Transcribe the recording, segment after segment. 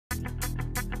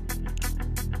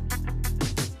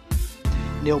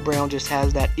Neil Brown just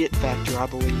has that it factor, I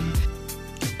believe.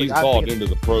 He's bought into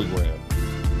the program.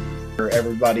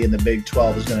 Everybody in the Big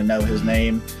 12 is going to know his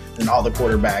name, and all the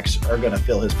quarterbacks are going to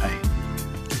feel his pain.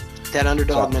 That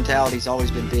underdog mentality's always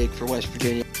been big for West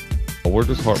Virginia. We're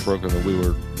just heartbroken that we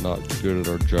were not good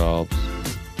at our jobs.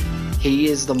 He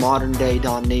is the modern-day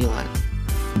Don Nehlen.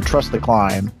 Trust the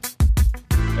climb.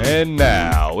 And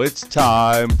now it's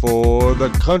time for the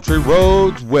Country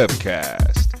Roads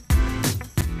webcast.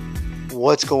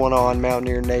 What's going on,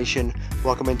 Mountaineer Nation?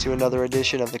 Welcome into another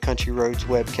edition of the Country Roads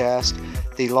webcast,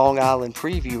 the Long Island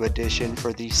preview edition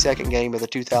for the second game of the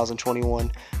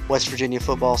 2021 West Virginia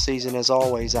football season. As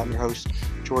always, I'm your host,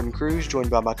 Jordan Cruz,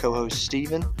 joined by my co-host,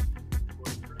 Steven.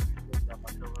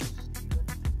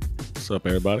 What's up,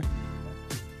 everybody?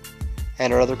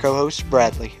 And our other co-host,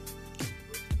 Bradley.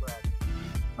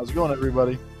 How's it going,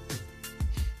 everybody?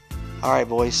 All right,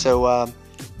 boys. So a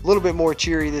little bit more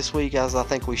cheery this week, as I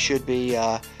think we should be.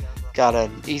 Got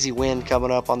an easy win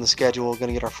coming up on the schedule. Going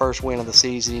to get our first win of the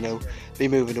season. Be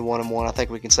moving to 1-1. I think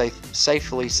we can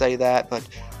safely say that. But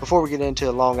before we get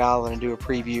into Long Island and do a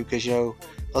preview, because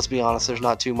let's be honest, there's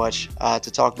not too much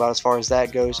to talk about as far as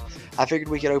that goes. I figured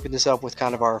we could open this up with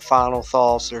kind of our final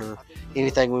thoughts or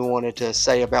anything we wanted to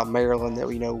say about Maryland that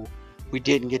we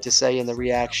didn't get to say in the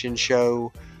reaction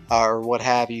show or what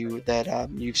have you, that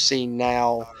you've seen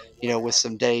now, with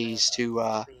some days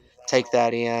to take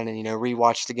that in and,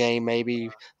 rewatch the game, maybe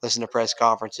listen to press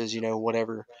conferences,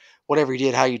 whatever you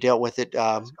did, how you dealt with it.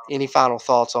 Any final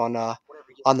thoughts on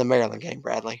the Maryland game,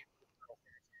 Bradley?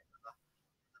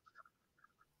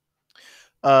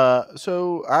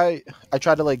 So I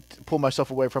tried to pull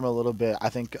myself away from it a little bit. I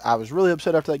think I was really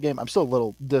upset after that game. I'm still a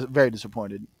little very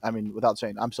disappointed. I mean, without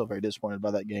saying, I'm still very disappointed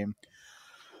by that game.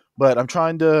 But I'm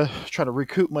trying to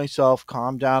recoup myself,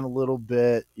 calm down a little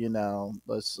bit.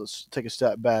 Let's take a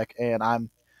step back. And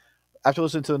after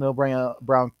listening to the Neil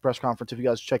Brown press conference. If you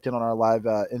guys checked in on our live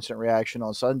instant reaction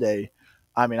on Sunday,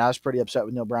 I mean, I was pretty upset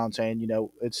with Neil Brown saying,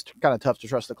 it's kind of tough to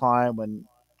trust the climb when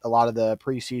a lot of the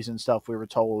preseason stuff we were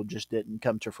told just didn't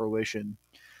come to fruition.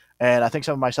 And I think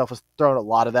some of myself was throwing a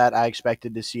lot of that. I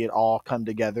expected to see it all come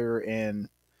together in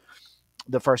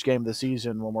the first game of the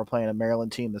season when we're playing a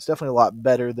Maryland team that's definitely a lot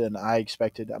better than I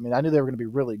expected. I mean, I knew they were going to be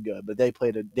really good, but they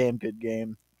played a damn good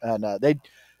game. And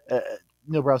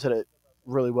Neil Brown said it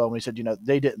really well when he said,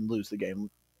 they didn't lose the game.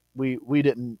 We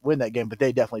didn't win that game, but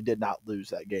they definitely did not lose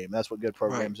that game. That's what good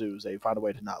programs do, is they find a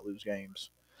way to not lose games.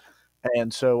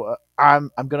 And so I'm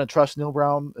going to trust Neil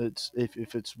Brown.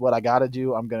 If it's what I got to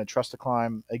do, I'm going to trust the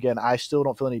climb. Again, I still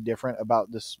don't feel any different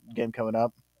about this game coming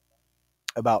up,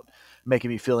 about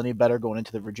making me feel any better going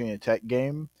into the Virginia Tech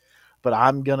game. But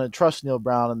I'm going to trust Neil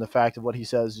Brown, and the fact of what he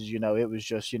says is, it was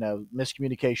just,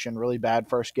 miscommunication, really bad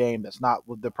first game. That's not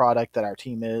the product that our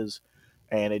team is.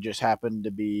 And it just happened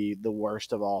to be the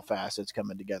worst of all facets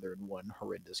coming together in one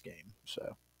horrendous game.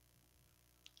 So.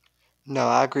 No,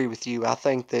 I agree with you. I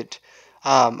think that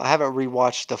I haven't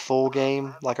rewatched the full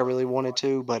game like I really wanted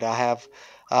to, but I have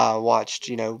watched,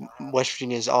 West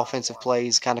Virginia's offensive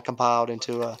plays kind of compiled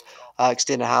into a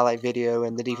extended highlight video,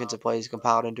 and the defensive plays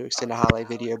compiled into extended highlight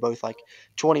video, both like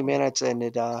 20 minutes, and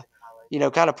it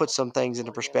kind of puts some things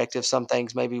into perspective. Some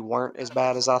things maybe weren't as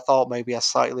bad as I thought. Maybe I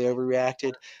slightly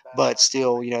overreacted, but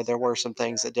still, there were some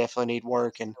things that definitely need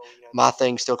work. And my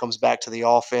thing still comes back to the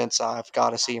offense. I've got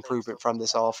to see improvement from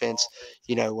this offense.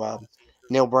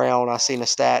 Neil Brown, I seen a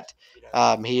stat.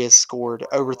 He has scored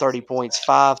over 30 points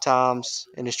 5 times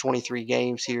in his 23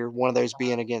 games here, one of those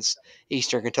being against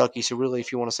Eastern Kentucky. So really,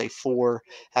 if you want to say 4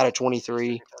 out of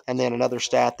 23. And then another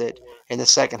stat that in the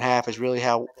second half is really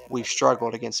how we've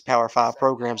struggled against Power 5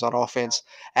 programs on offense,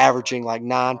 averaging like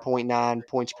 9.9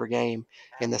 points per game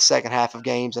in the second half of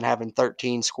games and having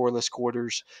 13 scoreless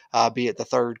quarters, be it the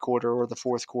third quarter or the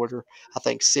fourth quarter. I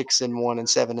think 6 in one and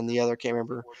 7 in the other. Can't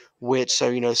remember which.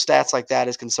 So, stats like that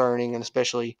is concerning, and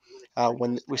especially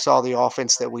when we saw the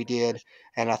offense that we did.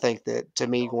 And I think that, to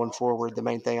me, going forward, the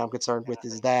main thing I'm concerned with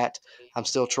is that I'm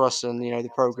still trusting, the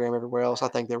program everywhere else. I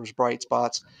think there was bright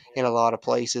spots in a lot of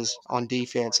places on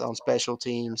defense, on special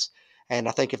teams. And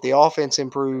I think if the offense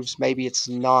improves, maybe it's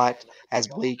not as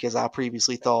bleak as I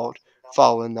previously thought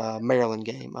following the Maryland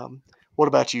game. What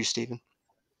about you, Stephen?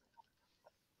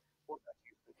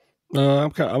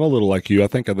 I'm a little like you. I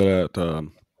think that I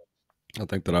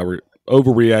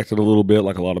overreacted a little bit,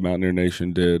 like a lot of Mountaineer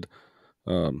Nation did.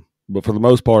 But for the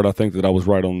most part, I think that I was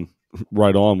right on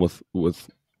with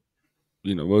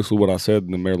mostly what I said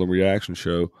in the Maryland reaction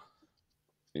show.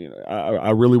 I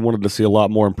really wanted to see a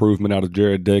lot more improvement out of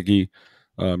Jared Deggy.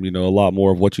 A lot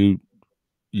more of what you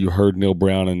heard Neil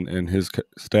Brown and his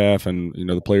staff and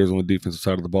the players on the defensive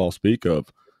side of the ball speak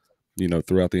of.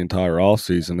 throughout the entire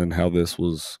offseason, and how this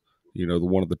was,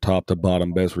 one of the top to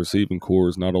bottom best receiving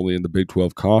cores, not only in the Big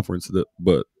 12 conference,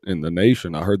 but in the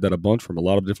nation. I heard that a bunch from a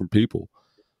lot of different people.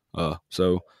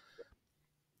 So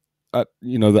I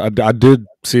did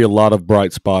see a lot of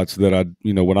bright spots that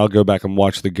when I go back and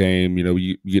watch the game,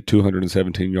 you get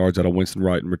 217 yards out of Winston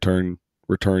Wright and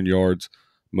return yards,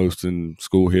 most in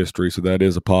school history. So that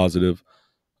is a positive.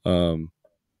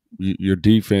 Your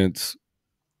defense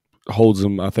holds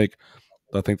them. I think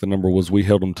the number was we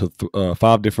held them to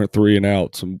 5 different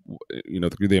 3-and-outs. And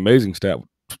the amazing stat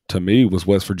to me was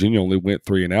West Virginia only went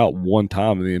 3-and-out one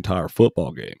time in the entire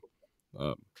football game.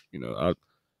 Uh,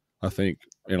 I think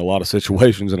in a lot of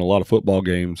situations in a lot of football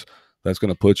games, that's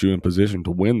going to put you in position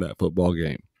to win that football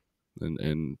game.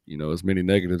 And as many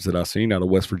negatives that I've seen out of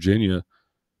West Virginia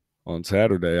on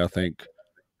Saturday, I think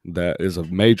that is a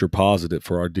major positive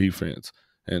for our defense.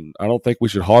 And I don't think we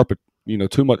should harp it,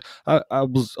 too much. I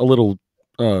was a little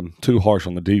too harsh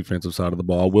on the defensive side of the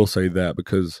ball. I will say that,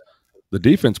 because the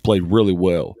defense played really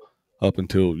well up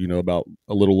until, about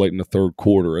a little late in the third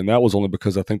quarter. And that was only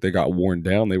because I think they got worn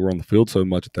down. They were on the field so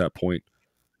much at that point.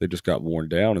 They just got worn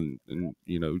down. And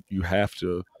you have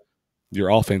to, your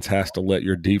offense has to let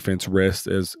your defense rest,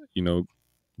 as,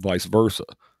 vice versa.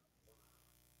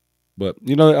 But,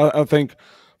 I think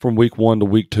from week 1 to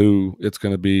week 2, it's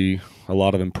going to be a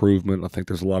lot of improvement. I think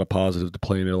there's a lot of positives to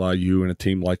playing LIU, and a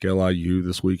team like LIU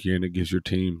this weekend. It gives your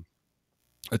team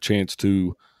a chance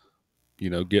to,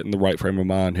 get in the right frame of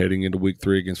mind heading into week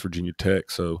 3 against Virginia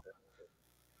Tech. So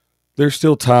there's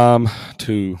still time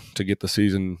to get the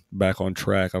season back on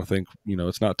track. I think,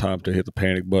 it's not time to hit the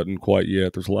panic button quite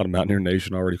yet. There's a lot of Mountaineer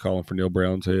Nation already calling for Neil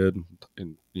Brown's head.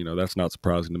 And that's not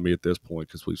surprising to me at this point,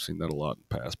 because we've seen that a lot in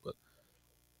the past. But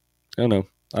I don't know.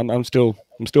 I'm still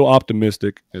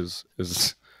optimistic, as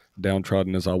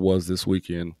downtrodden as I was this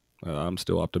weekend. I'm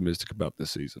still optimistic about this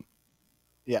season.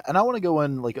 Yeah, and I want to go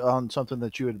in on something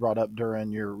that you had brought up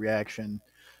during your reaction,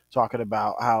 talking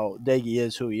about how Daggy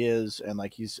is who he is, and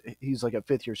he's like a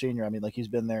 5th-year senior. I mean, he's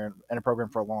been there in a program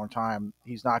for a long time.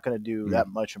 He's not going to do that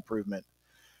much improvement.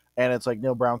 And it's like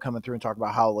Neil Brown coming through and talking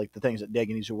about how the things that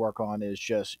Daggy needs to work on is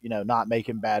just not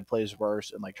making bad plays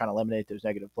worse, and trying to eliminate those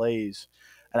negative plays.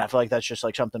 And I feel like that's just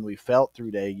something we felt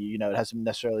through Daggy. It hasn't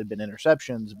necessarily been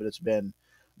interceptions, but it's been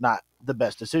not the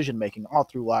best decision making all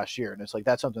through last year. And it's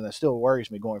that's something that still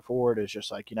worries me going forward. Is just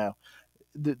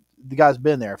the guy's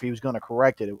been there. If he was going to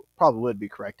correct it, it probably would be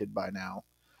corrected by now.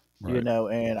 Right.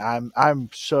 And I'm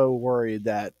so worried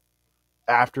that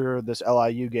after this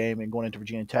LIU game and going into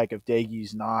Virginia Tech, if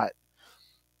Daggy's not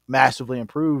massively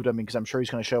improved, I mean, because I'm sure he's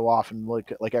going to show off and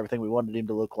look like everything we wanted him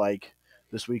to look like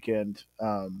this weekend.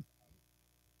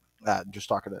 Just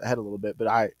talking ahead a little bit,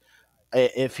 but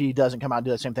if he doesn't come out and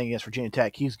do the same thing against Virginia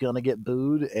Tech, he's going to get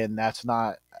booed, and that's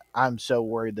not. I'm so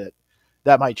worried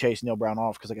that might chase Neil Brown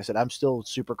off, because, like I said, I'm still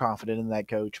super confident in that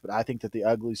coach, but I think that the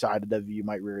ugly side of WU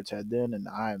might rear its head then, and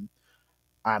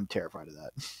I'm terrified of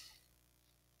that.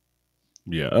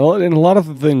 Yeah, and a lot of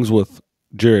the things with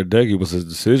Jared Daggy was his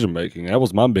decision making. That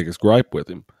was my biggest gripe with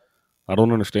him. I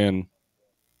don't understand,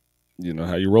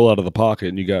 how you roll out of the pocket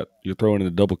and you're throwing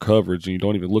into double coverage and you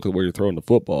don't even look at where you're throwing the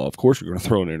football. Of course, you're going to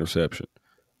throw an interception.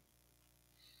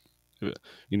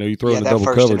 You throw into that double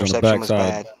first coverage on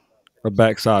interception a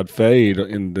backside fade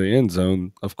in the end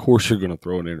zone. Of course, you're going to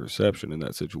throw an interception in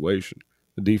that situation.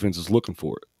 The defense is looking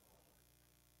for it.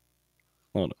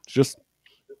 I don't know. It's just,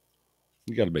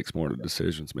 you got to make smarter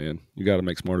decisions, man. You got to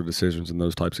make smarter decisions in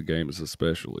those types of games,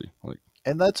 especially.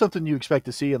 And that's something you expect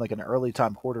to see in an early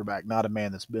time quarterback, not a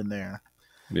man that's been there,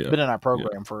 been in our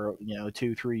program for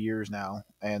 2-3 years now,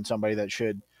 and somebody that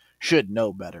should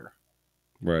know better.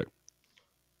 Right.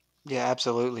 Yeah,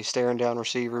 absolutely. Staring down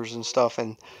receivers and stuff,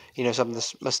 and some of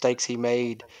the mistakes he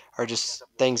made are just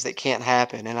things that can't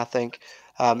happen. And I think,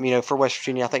 for West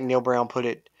Virginia, I think Neil Brown put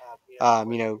it,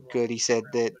 good. He said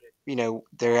that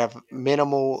they have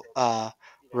minimal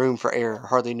room for error,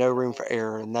 hardly no room for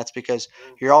error, and that's because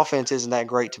your offense isn't that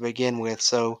great to begin with.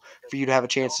 So for you to have a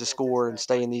chance to score and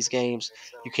stay in these games,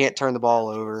 you can't turn the ball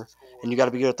over, and you got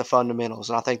to be good at the fundamentals.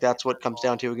 And I think that's what comes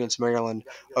down to against Maryland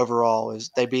overall is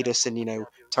they beat us in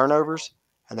turnovers,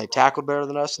 and they tackled better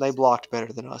than us, and they blocked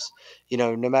better than us.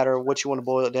 No matter what you want to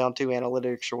boil it down to,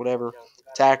 analytics or whatever,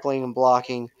 tackling and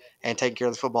blocking and taking care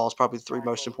of the football is probably the 3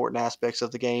 most important aspects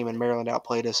of the game, and Maryland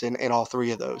outplayed us in all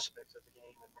 3 of those.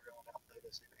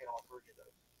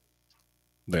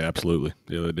 They absolutely.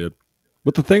 Yeah, they did.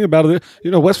 But the thing about it,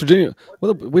 West Virginia,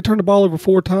 we turned the ball over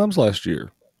 4 times last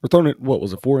year. We're throwing it, what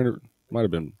was it, 4 might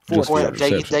have been just 4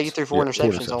 interceptions. They threw 4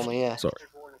 interceptions only, yeah. Sorry.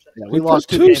 Yeah, we lost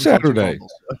 2 games Saturday.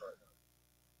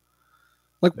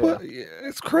 Like Yeah. what? Yeah,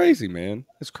 it's crazy, man.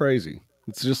 It's crazy.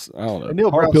 It's just I don't know. And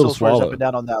Neil Hard Brown pill to still swears up swallow. and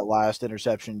down on that last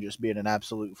interception just being an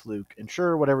absolute fluke. And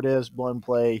sure, whatever it is, blown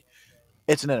play,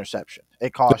 it's an interception.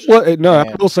 It cost Well, you. no, I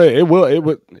And will say it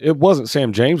wasn't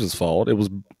Sam James's fault. It was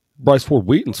Bryce Ford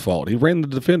Wheaton's fault. He ran the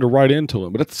defender right into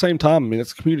him. But at the same time, I mean,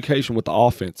 it's communication with the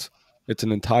offense. It's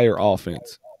an entire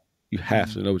offense. You have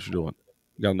mhm. to know what you're doing.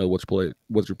 You got to know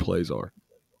what your plays are.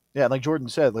 Yeah, like Jordan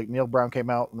said, like Neil Brown came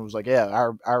out and was like, "Yeah,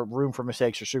 our room for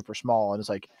mistakes are super small," and it's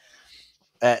like,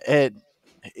 it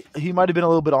he might have been a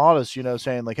little bit honest,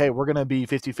 saying like, "Hey, we're going to be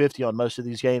 50-50 on most of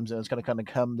these games, and it's going to kind of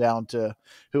come down to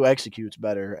who executes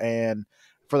better." And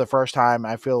for the first time,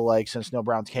 I feel like since Neil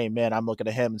Brown came in, I'm looking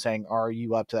at him and saying, "Are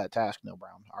you up to that task, Neil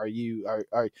Brown? Are you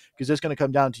are because it's going to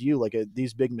come down to you. Like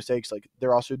these big mistakes, like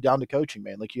they're also down to coaching,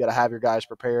 man. Like you got to have your guys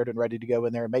prepared and ready to go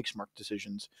in there and make smart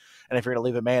decisions. And if you're going to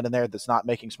leave a man in there that's not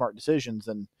making smart decisions,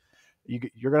 then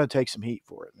you're going to take some heat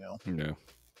for it. Yeah.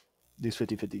 These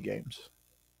 50-50 games."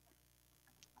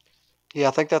 Yeah,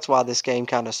 I think that's why this game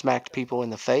kind of smacked people in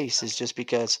the face is just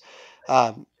because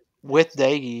um, with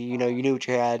Daggy, you knew what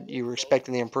you had, you were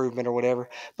expecting the improvement or whatever.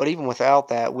 But even without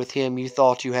that, with him, you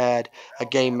thought you had a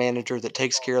game manager that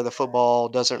takes care of the football,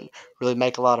 doesn't really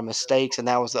make a lot of mistakes, and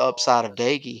that was the upside of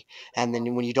Daggy. And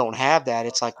then when you don't have that,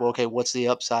 it's like, well, okay, what's the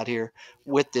upside here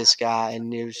with this guy?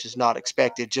 And it was just not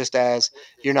expected. Just as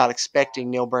you're not expecting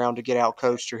Neil Brown to get out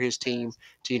coached or his team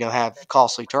to, have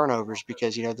costly turnovers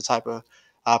because the type of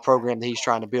program that he's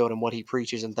trying to build and what he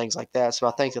preaches and things like that. So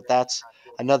I think that that's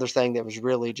another thing that was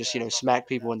really just smack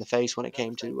people in the face when it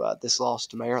came to this loss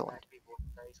to Maryland.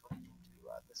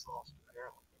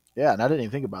 Yeah, and I didn't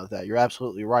even think about that. You're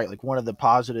absolutely right. Like one of the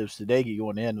positives to Daggy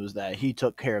going in was that he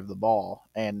took care of the ball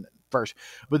and first.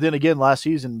 But then again, last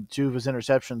season, two of his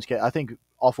interceptions. I think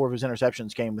all four of his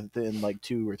interceptions came within like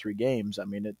 2 or 3 games. I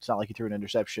mean, it's not like he threw an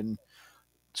interception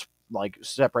like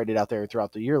separated out there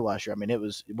throughout the year last year. I mean, it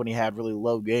was when he had really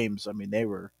low games. I mean,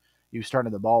 he was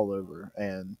turning the ball over,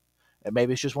 and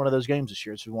maybe it's just one of those games this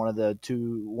year. It's one of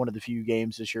the few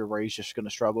games this year where he's just going to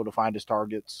struggle to find his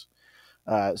targets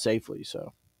safely.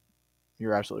 So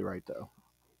you're absolutely right, though.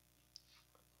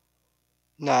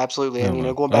 No, absolutely. I And don't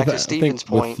know. going back to I think Stephen's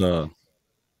with point. No,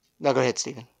 go ahead,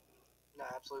 Stephen.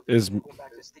 is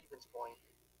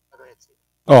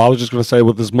oh, I was just going to say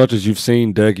with as much as you've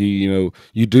seen Deggy,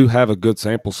 you do have a good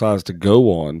sample size to go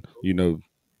on.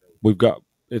 We've got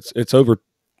it's over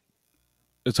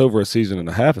a season and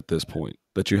a half at this point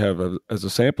that you have as a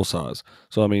sample size.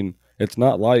 So I mean, it's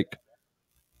not like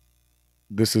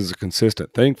this is a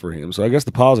consistent thing for him. So I guess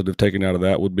the positive taken out of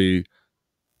that would be,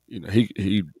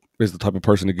 he is the type of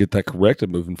person to get that corrected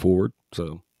moving forward.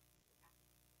 So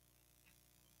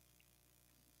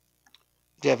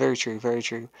Yeah, very true, very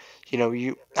true.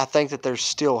 I think that there's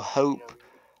still hope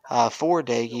for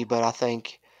Daggy, but I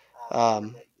think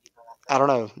um, I don't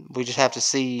know. We just have to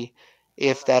see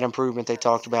if that improvement they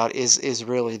talked about is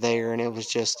really there, and it was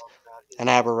just an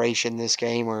aberration this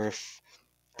game, or if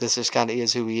this just kind of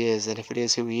is who he is. And if it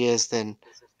is who he is, then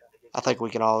I think we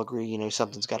can all agree,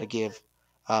 something's got to give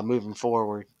moving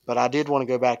forward. But I did want to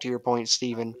go back to your point,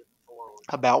 Stephen,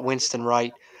 about Winston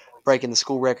Wright breaking the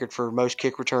school record for most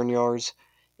kick return yards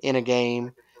in a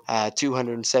game.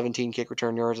 217 kick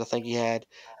return yards. I think he had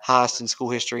highest in school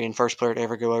history and first player to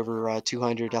ever go over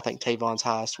 200. I think Tavon's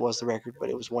highest was the record, but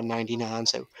it was 199.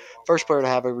 So first player to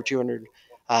have over 200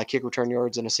 kick return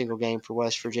yards in a single game for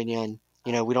West Virginia. And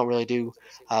we don't really do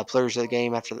players of the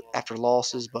game after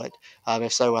losses, but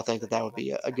if so, I think that would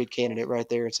be a good candidate right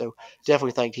there. And so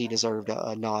definitely think he deserved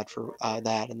a nod for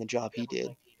that and the job he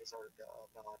did.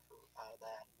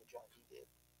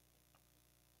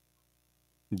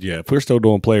 yeah, if we're still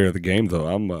doing player of the game though,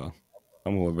 I'm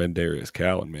going Van Darius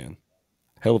Cowan, man.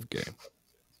 Hell of a game.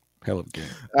 Hell of a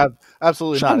game.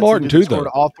 Absolutely Sean not. It's the Martin dude that too scored though.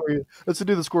 all three. It's the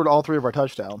dude that scored all three of our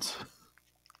touchdowns.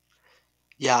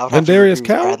 Yeah, I would Van have to agree Darius with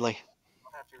Cowan? Bradley.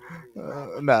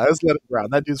 No, it's Leonard Brown.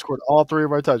 That dude scored all three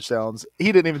of our touchdowns.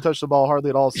 He didn't even touch the ball hardly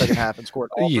at all second half and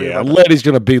scored all three of Yeah, our Letty's touchdowns.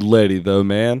 gonna be Letty though,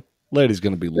 man. Letty's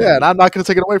gonna be Yeah, and Letty. I'm not going to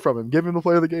take it away from him. Give him the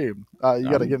play of the game. You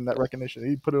got to I'm give him that recognition.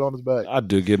 He put it on his back. I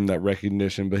do give him that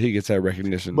recognition, but he gets that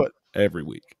recognition But every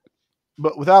week.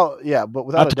 but I, without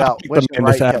a I doubt, picked the Winston man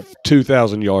to Wright kept. have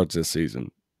 2,000 yards this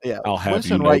season. Yeah, I'll have you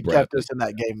Winston know, Wright kept us Bradley. in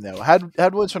that game though.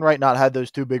 Had Winston Wright not had those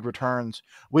two big returns,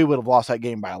 we would have lost that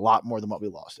game by a lot more than what we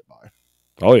lost it by.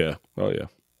 Oh yeah, oh yeah.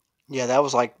 Yeah, that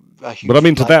was like a But I huge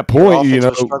mean, to like that your point, offense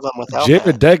was struggling without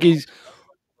Jared that. Deggy's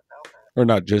or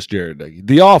not just Jared Deggy.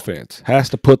 The offense has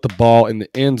to put the ball in the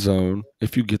end zone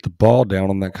if you get the ball down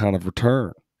on that kind of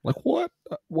return. Like what?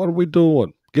 What are we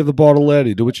doing? Give the ball to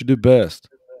Letty. Do what you do best.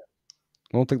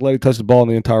 I don't think Letty touched the ball in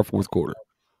the entire fourth quarter.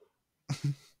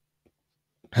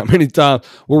 How many times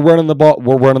we're running the ball?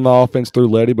 We're running the offense through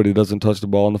Letty, but he doesn't touch the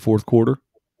ball in the fourth quarter.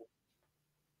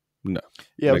 No,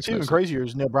 Yeah, what's makes no even sense. crazier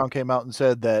is Neil Brown came out and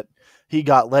said that he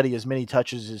got Letty as many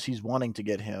touches as he's wanting to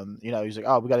get him. You know, he's like,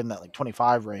 oh, we got in that like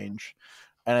 25 range,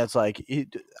 and it's like,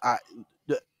 I,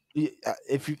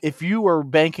 if you were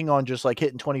banking on just like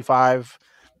hitting 25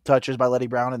 touches by Letty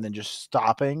Brown and then just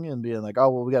stopping and being like, oh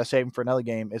well, we got to save him for another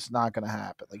game, it's not going to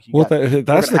happen. Like Well, if we're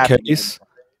that's going to the have to get him. case,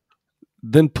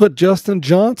 then put Justin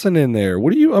Johnson in there.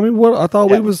 What do you? I mean, what I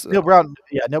thought Yeah, we was. Neil Brown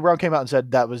came out and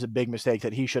said that was a big mistake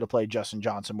that he should have played Justin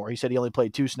Johnson more. He said he only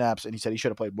played 2 snaps, and he said he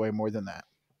should have played way more than that.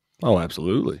 Oh,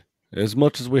 absolutely. As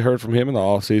much as we heard from him in the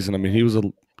offseason, I mean, he was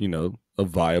a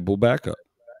viable backup.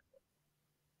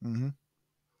 Mm-hmm.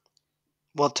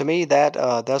 Well, to me,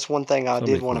 that's one thing I So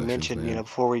did many want to questions, mention.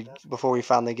 man. Before we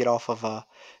finally get off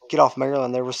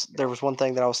Maryland, there was one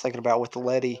thing that I was thinking about with the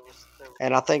Letty.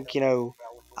 And I think,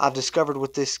 I've discovered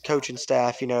with this coaching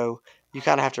staff, you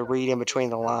kind of have to read in between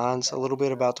the lines a little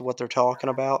bit about what they're talking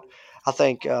about. I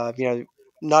think,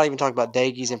 not even talking about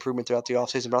Daigie's improvement throughout the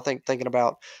offseason, but I think thinking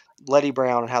about Letty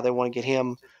Brown and how they want to get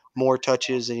him more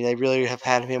touches, and they really have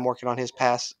had him working on his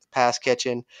pass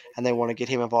catching, and they want to get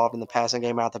him involved in the passing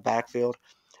game out of the backfield.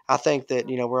 I think that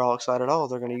we're all excited. Oh,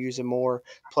 they're going to use him more,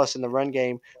 plus in the run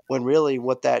game. When really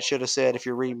what that should have said, if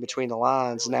you're reading between the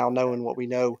lines, now knowing what we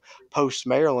know post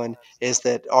Maryland, is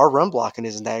that our run blocking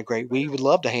isn't that great. We would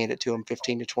love to hand it to them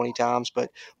 15 to 20 times,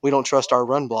 but we don't trust our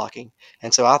run blocking.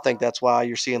 And so I think that's why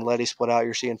you're seeing Letty split out.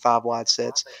 You're seeing five wide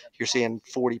sets. You're seeing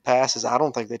 40 passes. I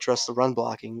don't think they trust the run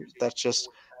blocking. That's just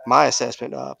my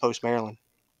assessment post Maryland.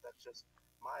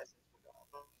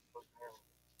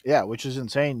 Yeah, which is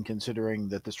insane considering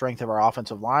that the strength of our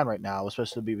offensive line right now is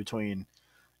supposed to be between,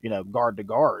 guard to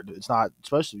guard. It's not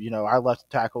supposed to, our left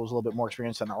tackle is a little bit more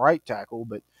experienced than our right tackle,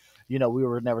 but, we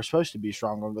were never supposed to be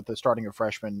stronger with the starting a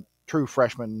true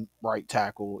freshman right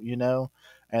tackle,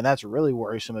 and that's really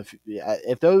worrisome.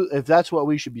 If that's what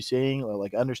we should be seeing, or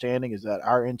like understanding, is that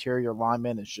our interior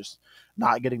lineman is just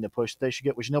not getting the push they should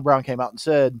get, which Neil Brown came out and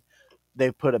said they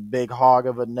put a big hog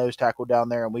of a nose tackle down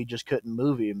there and we just couldn't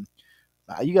move him.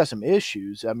 You got some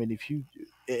issues. I mean,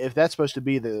 if that's supposed to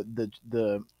be the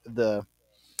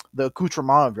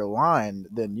accoutrement of your line,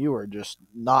 then you are just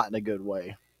not in a good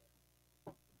way.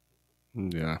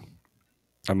 Yeah.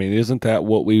 I mean, isn't that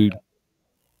what we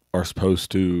are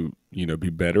supposed to, be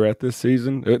better at this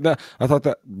season? I thought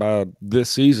that by this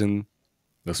season,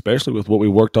 especially with what we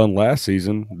worked on last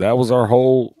season, that was our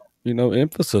whole,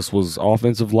 emphasis was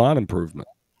offensive line improvement.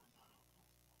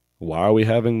 Why are we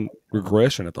having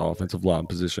regression at the offensive line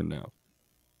position now?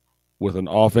 With an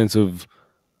offensive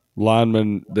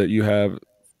lineman that you have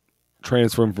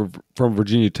transferring from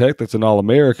Virginia Tech that's an All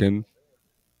American,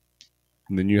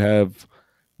 and then you have,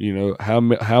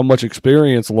 how much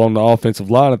experience along the offensive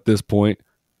line at this point.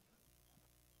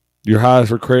 Your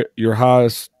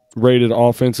highest rated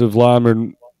offensive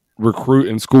lineman recruit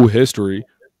in school history.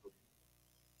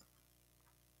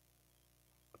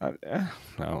 I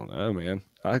don't know, man.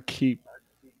 I keep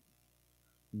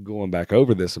going back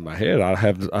over this in my head. I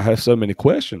have so many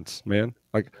questions, man.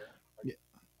 Like,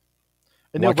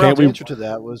 And why can't we? Neil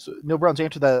Brown's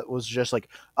answer to that was just like,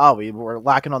 oh, we were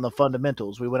lacking on the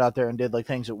fundamentals. We went out there and did like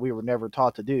things that we were never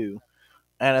taught to do.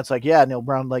 And it's like, yeah, Neil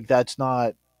Brown, like that's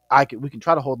not. We can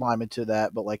try to hold linemen to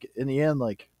that, but like in the end,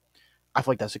 like I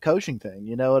feel like that's a coaching thing.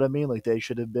 You know what I mean? Like they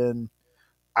should have been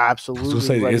I was gonna absolutely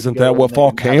say, ready to isn't that go what and, fall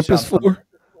and have camp is sound fun. for?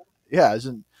 Yeah,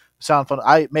 isn't sound fun.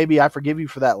 I forgive you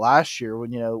for that last year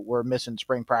when we're missing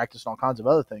spring practice and all kinds of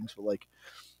other things, but like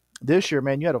this year,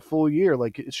 man, you had a full year.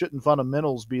 Like, shouldn't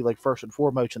fundamentals be like first and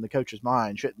foremost in the coach's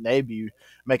mind? Shouldn't they be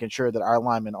making sure that our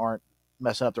linemen aren't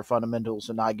messing up their fundamentals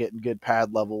and not getting good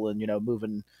pad level and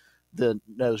moving the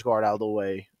nose guard out of the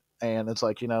way? And it's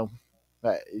like you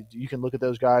can look at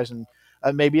those guys and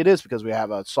maybe it is because we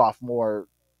have a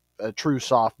true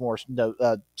sophomore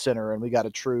center, and we got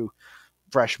a true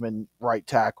freshman right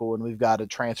tackle, and we've got a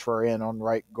transfer in on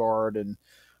right guard, and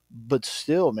but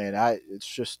still, man, it's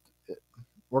just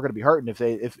we're going to be hurting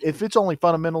if it's only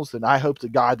fundamentals. Then I hope to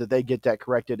God that they get that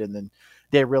corrected, and then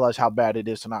they realize how bad it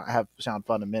is to not have sound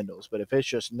fundamentals. But if it's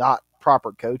just not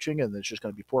proper coaching and it's just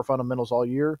going to be poor fundamentals all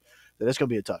year, then it's going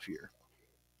to be a tough year.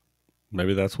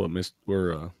 Maybe that's what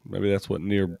maybe that's what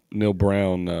Neil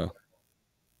Brown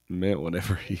meant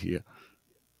whenever he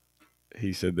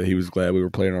said that he was glad we were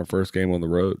playing our first game on the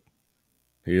road.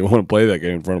 He didn't want to play that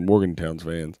game in front of Morgantown's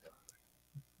fans.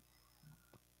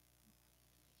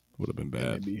 Would have been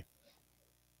Yeah, bad. maybe.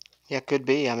 Yeah, could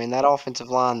be. I mean, that offensive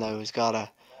line though has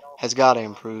got to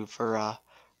improve for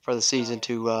for the season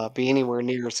to be anywhere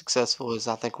near as successful as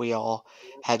I think we all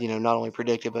had, not only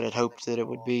predicted but had hoped that it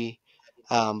would be.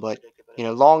 But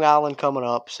Long Island coming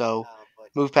up, so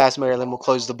move past Maryland. We'll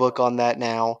close the book on that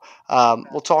now.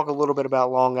 We'll talk a little bit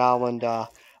about Long Island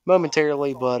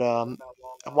momentarily, but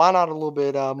why not a little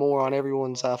bit more on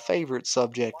everyone's favorite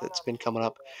subject that's been coming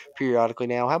up periodically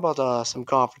now? How about some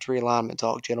conference realignment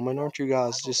talk, gentlemen? Aren't you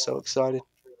guys just so excited?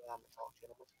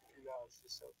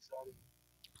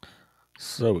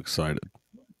 So excited,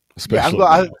 Yeah, I'm especially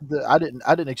glad. now.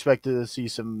 I didn't expect to see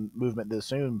some movement this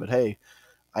soon, but hey,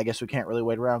 I guess we can't really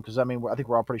wait around because I mean I think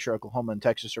we're all pretty sure Oklahoma and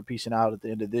Texas are piecing out at the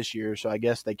end of this year, so I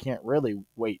guess they can't really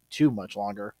wait too much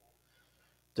longer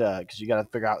because you got to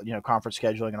figure out conference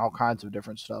scheduling and all kinds of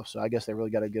different stuff. So I guess they really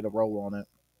got to get a roll on it.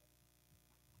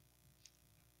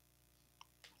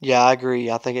 Yeah, I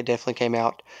agree. I think it definitely came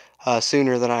out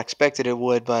sooner than I expected it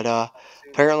would, but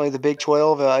apparently the Big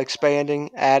 12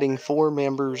 expanding, adding four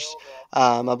members.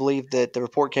 I believe that the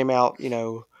report came out,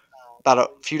 about a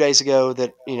few days ago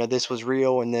that this was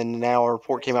real, and then now a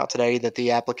report came out today that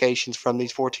the applications from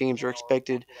these four teams are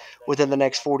expected within the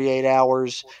next 48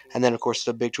 hours, and then of course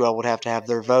the Big 12 would have to have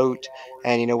their vote,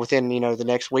 and within the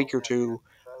next week or two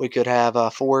we could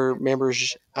have four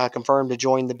members confirmed to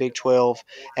join the Big 12,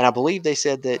 and I believe they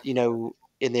said that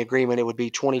in the agreement it would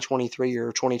be 2023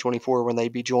 or 2024 when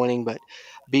they'd be joining, but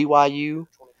BYU,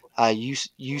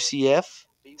 UCF,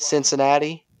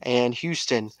 Cincinnati, and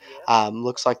Houston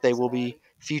looks like they will be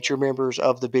future members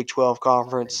of the Big 12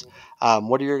 conference.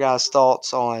 What are your guys'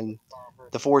 thoughts on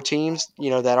the four teams,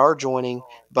 that are joining,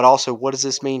 but also what does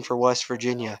this mean for West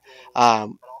Virginia?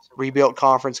 Um, Rebuilt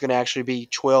conference going to actually be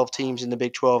 12 teams in the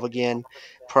Big 12 again.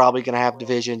 Probably going to have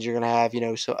divisions. You're going to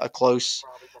have, so a close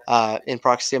in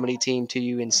proximity team to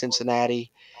you in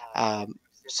Cincinnati.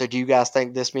 So do you guys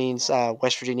think this means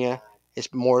West Virginia is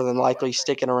more than likely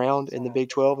sticking around in the Big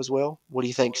 12 as well? What do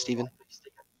you think, Stephen?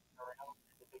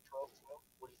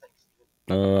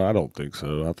 I don't think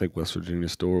so. I think West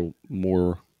Virginia's still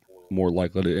more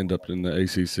likely to end up in the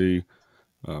ACC.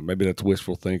 Maybe that's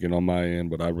wishful thinking on my end,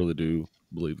 but I really do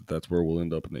believe that that's where we'll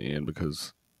end up in the end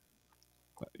because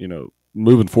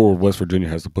moving forward, West Virginia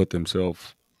has to put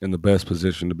themselves in the best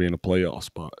position to be in a playoff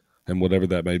spot, and whatever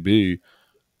that may be,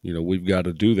 we've got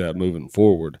to do that moving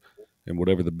forward. And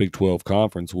whatever the Big 12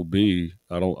 conference will be,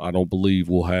 I don't believe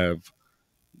we'll have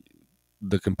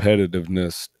the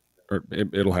competitiveness, or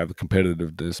it'll have the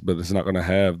competitiveness, but it's not going to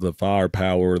have the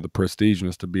firepower or the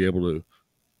prestiginess to be able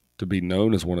to be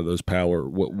known as one of those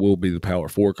what will be the Power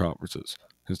Four conferences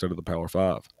instead of the Power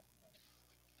Five.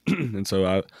 And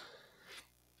so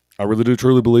I really do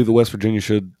truly believe that West Virginia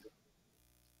should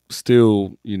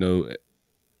still,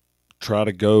 try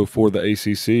to go for the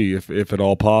ACC if at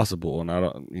all possible. And I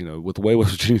don't, with the way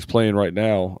West Virginia's playing right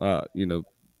now,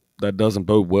 that doesn't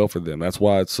bode well for them. That's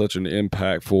why it's such an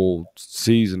impactful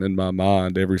season in my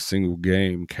mind. Every single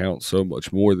game counts so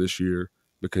much more this year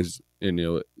because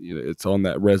it's on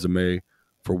that resume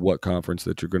for what conference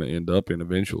that you're going to end up in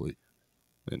eventually.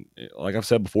 And like I've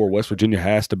said before, West Virginia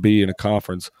has to be in a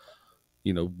conference,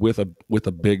 with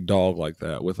a big dog like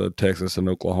that, with a Texas and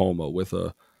Oklahoma, with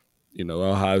a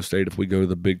Ohio State if we go to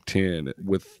the Big Ten,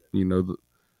 with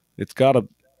it's got to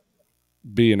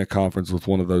be in a conference with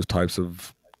one of those types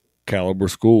of caliber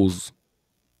schools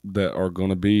that are going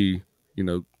to be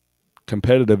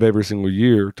competitive every single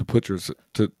year to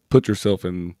put yourself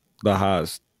in the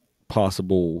highest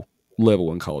possible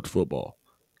level in college football,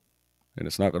 and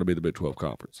it's not going to be the Big 12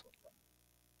 conference.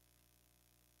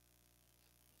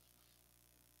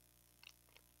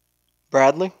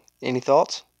 Bradley, any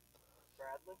thoughts?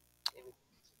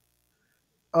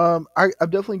 I'm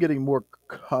definitely getting more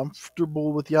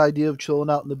comfortable with the idea of chilling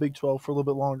out in the Big 12 for a little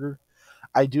bit longer.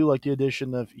 I do like the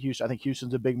addition of Houston. I think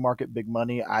Houston's a big market, big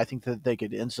money. I think that they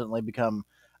could instantly become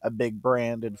a big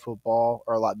brand in football,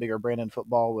 or a lot bigger brand in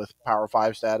football with Power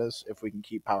Five status, if we can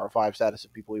keep Power Five status,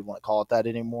 if people even want to call it that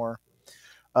anymore.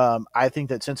 I think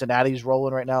that Cincinnati's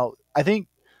rolling right now. I think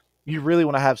you really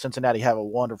want to have Cincinnati have a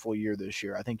wonderful year this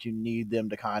year. I think you need them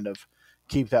to kind of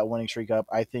keep that winning streak up.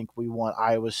 I think we want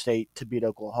Iowa State to beat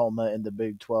Oklahoma in the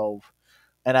Big 12.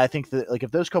 And I think that like if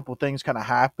those couple things kind of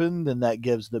happen, then that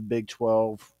gives the Big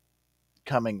 12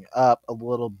 coming up a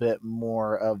little bit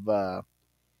more of a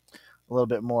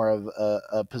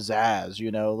pizzazz,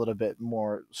 a little bit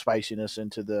more spiciness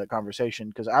into the conversation.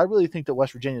 Because I really think that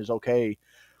West Virginia is okay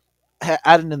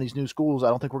adding in these new schools. I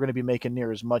don't think we're going to be making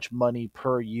near as much money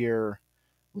per year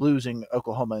losing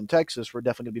Oklahoma and Texas. We're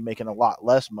definitely going to be making a lot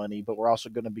less money, but we're also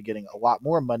going to be getting a lot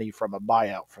more money from a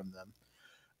buyout from them.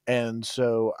 And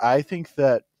so I think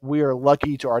that we are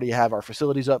lucky to already have our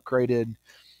facilities upgraded.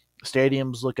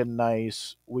 Stadium's looking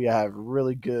nice. We have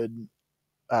really good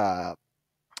uh,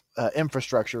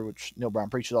 infrastructure, which Neil Brown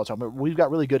preaches all the time. But we've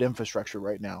got really good infrastructure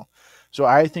right now. So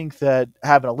I think that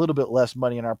having a little bit less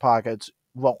money in our pockets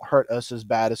won't hurt us as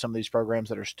bad as some of these programs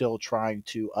that are still trying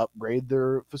to upgrade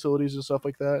their facilities and stuff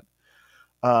like that.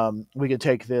 We could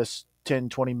take this 10,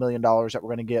 $20 million that we're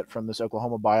going to get from this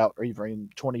Oklahoma buyout, or even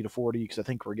 20 to 40, because I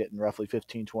think we're getting roughly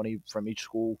 15, 20 from each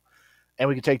school. And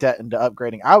we could take that into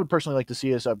upgrading. I would personally like to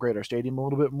see us upgrade our stadium a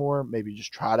little bit more, maybe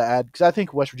just try to add, because I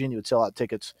think West Virginia would sell out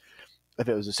tickets if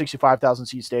it was a 65,000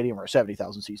 seat stadium or a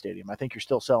 70,000 seat stadium. I think you're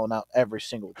still selling out every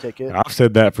single ticket. I've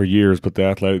said that for years, but the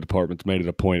athletic department's made it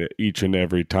a point at each and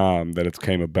every time that it's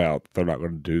came about. They're not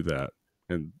going to do that.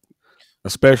 And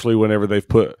especially whenever they've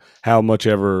put how much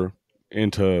ever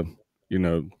into, you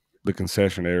know, the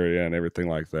concession area and everything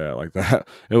like that. Like that,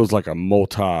 it was like a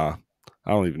multi. I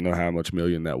don't even know how much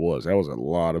million that was. That was a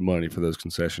lot of money for those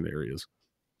concession areas.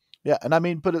 Yeah, and I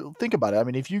mean, but think about it. I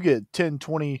mean, if you get 10,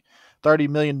 20, $30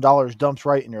 million dumped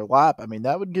right in your lap, I mean,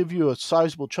 that would give you a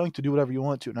sizable chunk to do whatever you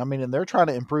want to. And I mean, and they're trying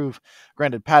to improve.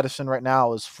 Granted, Patterson right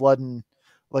now is flooding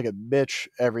like a bitch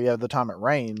every other time it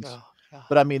rains. Oh, God.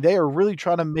 But I mean, they are really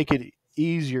trying to make it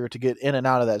easier to get in and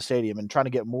out of that stadium and trying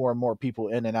to get more and more people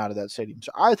in and out of that stadium.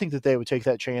 So I think that they would take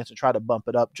that chance and try to bump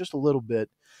it up just a little bit.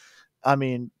 I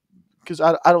mean, because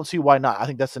I don't see why not. I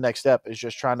think that's the next step is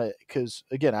just trying to, because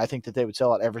again, I think that they would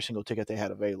sell out every single ticket they had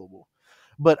available.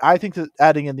 But I think that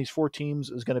adding in these four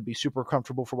teams is going to be super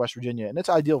comfortable for West Virginia, and it's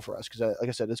ideal for us because, like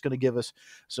I said, it's going to give us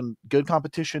some good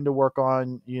competition to work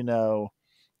on. You know,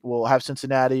 we'll have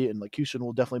Cincinnati, and like Houston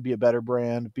will definitely be a better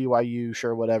brand. BYU,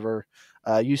 sure, whatever.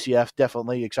 UCF,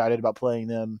 definitely excited about playing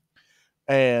them.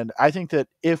 And I think that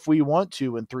if we want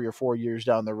to, in 3 or 4 years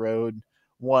down the road,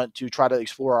 want to try to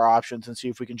explore our options and see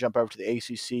if we can jump over to the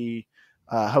ACC,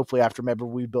 hopefully after maybe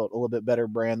we built a little bit better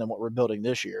brand than what we're building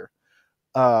this year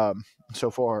so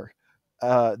far,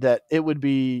 that it would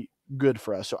be good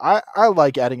for us. So I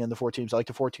like adding in the four teams. I like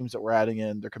the four teams that we're adding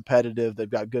in. They're competitive. They've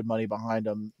got good money behind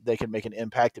them. They can make an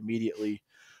impact immediately.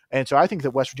 And so I think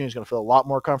that West Virginia is going to feel a lot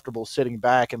more comfortable sitting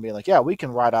back and being like, yeah, we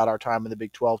can ride out our time in the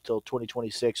Big 12 till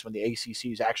 2026 when the ACC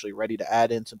is actually ready to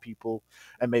add in some people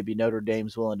and maybe Notre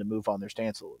Dame's willing to move on their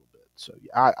stance a little bit. So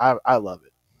yeah, I love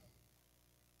it.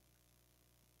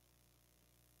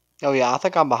 Oh yeah, I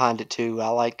think I'm behind it too. I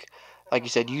like you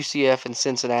said, UCF and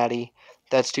Cincinnati.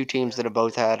 That's two teams that have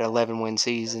both had 11 win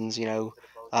seasons.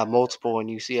 Multiple in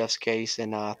UCF's case,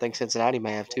 and I think Cincinnati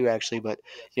may have too actually. But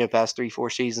past 3 4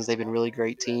 seasons they've been really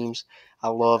great teams. I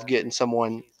love getting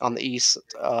someone on the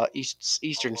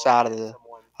eastern side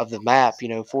of the map.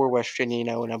 For West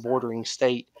Virginia. In a bordering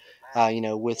state.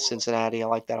 With Cincinnati, I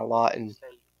like that a lot. And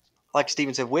like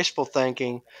Steven said, wishful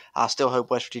thinking. I still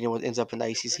hope West Virginia ends up in the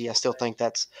ACC. I still think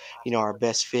that's our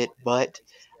best fit, but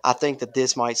I think that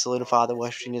this might solidify that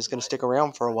West Virginia is going to stick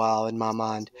around for a while in my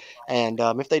mind. And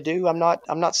if they do, I'm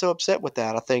not so upset with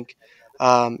that. I think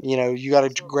you got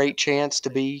a great chance to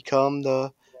become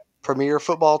the premier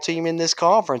football team in this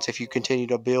conference if you continue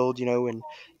to build. And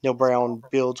Neil Brown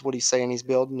builds what he's saying he's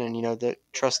building, and the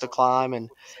trust to climb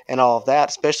and all of that.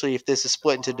 Especially if this is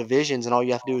split into divisions, and all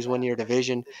you have to do is win your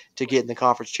division to get in the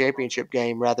conference championship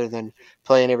game rather than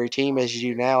playing every team as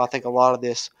you do now. I think a lot of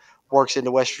this works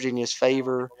into West Virginia's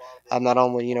favor. Not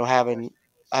only having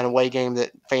an away game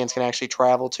that fans can actually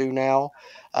travel to now,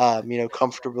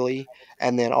 comfortably,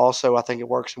 and then also I think it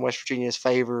works in West Virginia's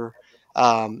favor.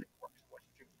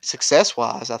 Success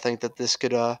wise, I think that this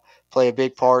could play a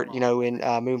big part, in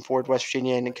moving forward West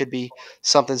Virginia, and it could be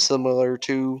something similar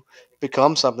to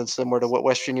become something similar to what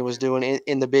West Virginia was doing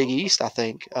in the Big East. I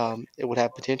think it would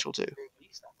have potential to.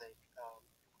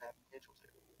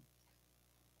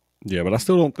 Yeah, but I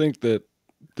still don't think that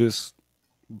this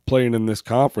playing in this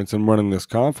conference and running this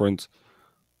conference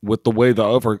with the way the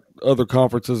other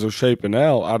conferences are shaping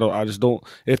out, I just don't.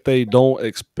 If they don't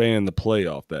expand the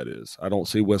playoff, that is, I don't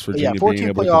see West But yeah, Virginia being 14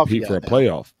 able to playoff, compete yeah, for a no.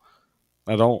 playoff.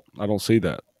 I don't see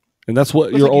that, and that's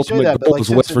what But it's your like you say ultimate that, but goal like is.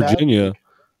 West Cincinnati, Virginia like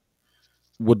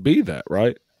would be that,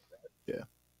 right? yeah.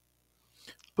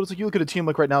 But it's like you look at a team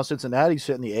like right now, Cincinnati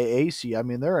sitting in the AAC. I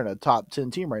mean, they're in a top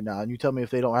 10 team right now, and you tell me if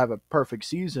they don't have a perfect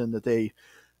season that they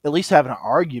at least have an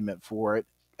argument for it.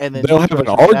 And then They'll you have throw an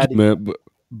Cincinnati. argument,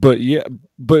 but yeah,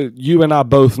 but you and I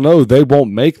both know they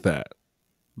won't make that.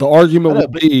 The I argument know, will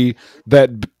but be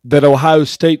that Ohio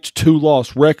State's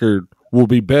 2-loss record will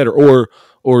be better, or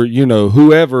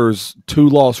whoever's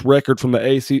 2-loss record from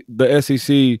the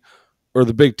SEC or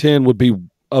the Big Ten would be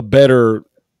a better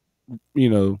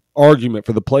argument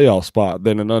for the playoff spot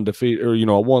than an undefeated or a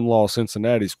 1-loss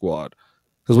Cincinnati squad,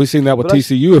 because we seen that with but I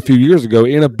TCU a few years ago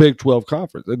in a Big 12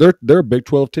 conference. They're a Big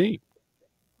 12 team.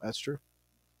 That's true.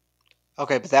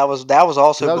 Okay, but that was Because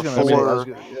also I was gonna say, I was before.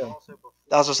 gonna, yeah,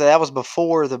 I was gonna say that was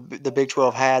before the Big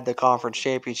 12 had the conference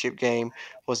championship game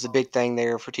was the big thing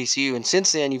there for TCU, and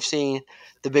since then you've seen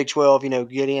the Big 12,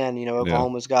 get in. Yeah.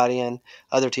 Oklahoma's got in.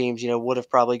 Other teams, would have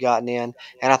probably gotten in,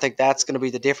 and I think that's going to be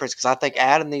the difference because I think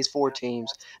adding these four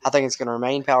teams, I think it's going to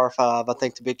remain Power Five. I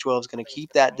think the Big 12 is going to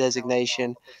keep that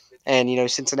designation, and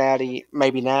Cincinnati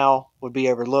maybe now would be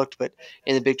overlooked, but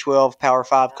in the Big 12 Power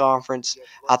Five conference,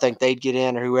 I think they'd get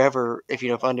in, or whoever, if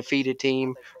undefeated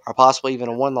team or possibly even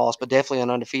a one loss, but definitely an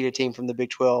undefeated team from the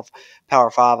Big 12 Power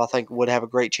Five, I think would have a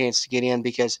great chance to get in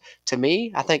because to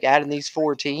me, I think adding these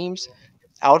four teams,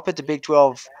 I would put the Big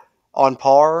 12 on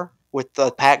par with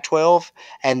the Pac 12.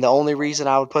 And the only reason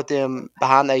I would put them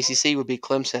behind the ACC would be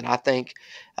Clemson. I think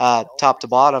top to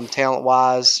bottom, talent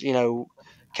wise,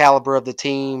 caliber of the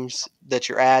teams that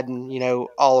you're adding,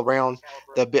 all around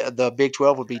the Big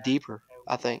 12 would be deeper,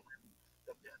 I think.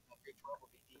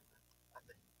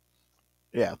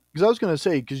 yeah. Because I was gonna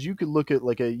say, because you could look at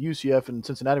like a UCF and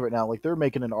Cincinnati right now, like they're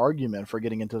making an argument for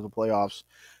getting into the playoffs,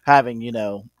 having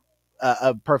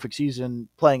a perfect season,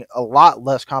 playing a lot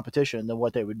less competition than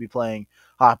what they would be playing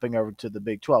hopping over to the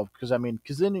Big 12. Because I mean,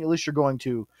 because then at least you're going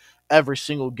to every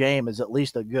single game is at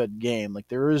least a good game. Like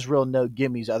there is real no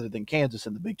gimmies other than Kansas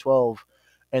in the Big 12.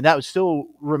 And that would still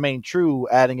remain true,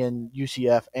 adding in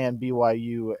UCF and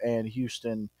BYU and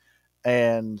Houston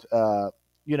and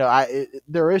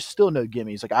there is still no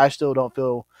gimmies. Like I still don't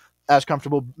feel as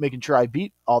comfortable making sure I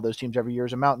beat all those teams every year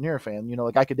as a Mountaineer fan.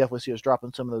 Like I could definitely see us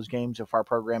dropping some of those games if our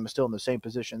program is still in the same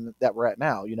position that we're at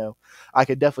now. I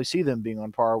could definitely see them being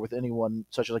on par with anyone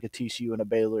such as like a TCU and a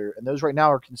Baylor, and those right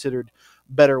now are considered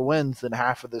better wins than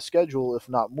half of the schedule, if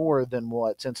not more than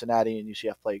what Cincinnati and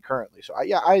UCF play currently. So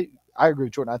I agree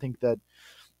with Jordan. I think that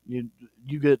you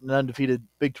you get an undefeated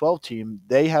Big 12 team,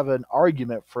 they have an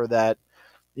argument for that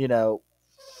you know,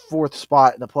 fourth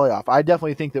spot in the playoff. I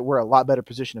definitely think that we're a lot better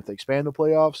position if they expand the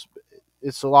playoffs.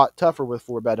 It's a lot tougher with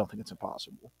four, but I don't think it's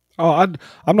impossible. Oh,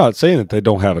 I'm not saying that they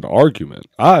don't have an argument.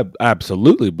 I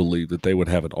absolutely believe that they would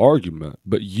have an argument.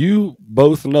 But you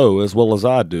both know as well as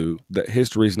I do that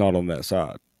history is not on that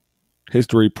side.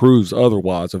 History proves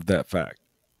otherwise of that fact.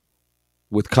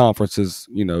 With conferences,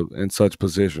 in such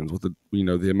positions, with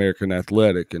the American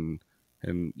Athletic and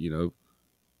and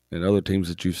other teams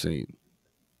that you've seen,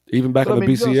 even back But in I the mean,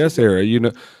 you also BCS era,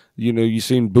 you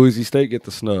seen Boise State get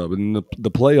the snub, and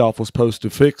the playoff was supposed to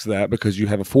fix that because you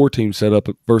have a 4 team setup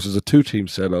versus a 2 team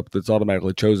setup that's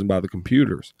automatically chosen by the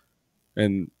computers,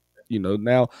 and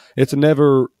now it's a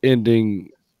never ending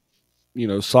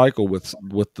cycle with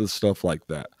the stuff like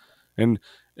that, and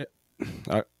eh,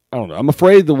 I don't know. I'm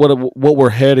afraid that what we're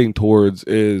heading towards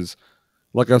is,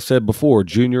 like I said before,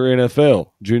 junior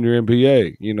NFL, junior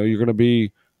NBA. You're going to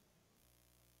be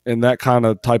in that kind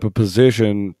of type of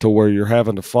position to where you're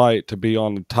having to fight to be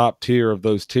on the top tier of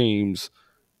those teams,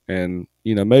 and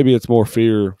maybe it's more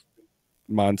fear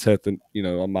mindset than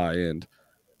on my end.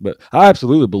 But I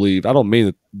absolutely believe, I don't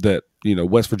mean that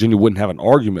West Virginia wouldn't have an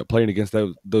argument playing against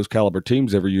those caliber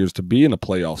teams every year to be in a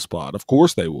playoff spot. Of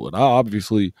course they would. I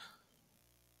obviously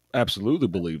absolutely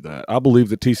believe that. I believe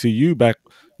that TCU back,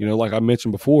 like I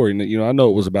mentioned before, and I know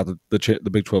it was about the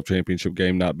Big 12 championship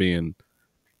game not being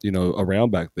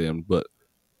around back then, but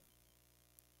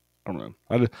I don't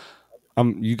know.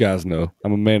 You guys know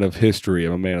I'm a man of history.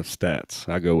 I'm a man of stats.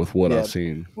 I go with what I've yeah,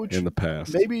 seen which in the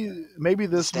past. maybe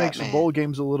this Stat makes man. bowl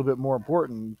games a little bit more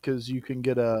important because you could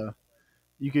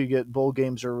get bowl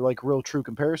games or like real true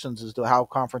comparisons as to how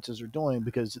conferences are doing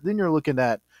because then you're looking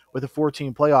at with a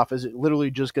 14 playoff, is it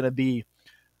literally just going to be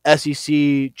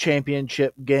SEC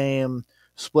championship game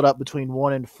split up between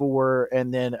 1 and 4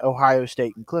 and then Ohio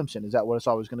State and Clemson? Is that what it's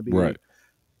always going to be? Right.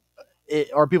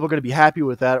 Are people going to be happy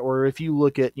with that? Or if you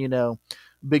look at,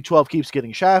 Big 12 keeps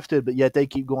getting shafted, but yet they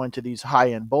keep going to these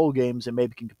high end bowl games and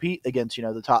maybe can compete against,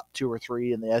 the top 2 or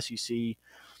 3 in the SEC.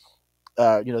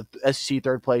 SEC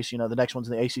third place, the next one's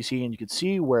in the ACC, and you can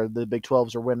see where the Big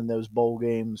 12s are winning those bowl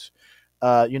games.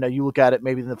 You look at it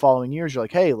maybe in the following years, you're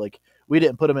like, hey, like we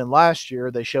didn't put them in last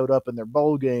year. They showed up in their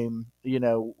bowl game.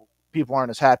 People aren't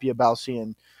as happy about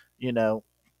seeing, you know,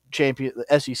 champion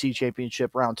the SEC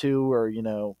championship round 2, or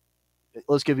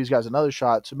let's give these guys another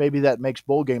shot. So maybe that makes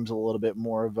bowl games a little bit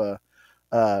more of uh,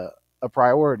 a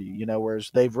priority.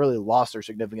 Whereas they've really lost their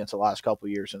significance the last couple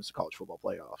of years since the college football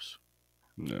playoffs.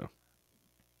 No.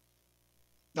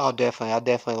 Oh, definitely. I'd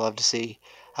definitely love to see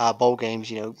bowl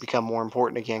games, become more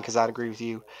important again because I'd agree with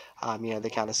you. They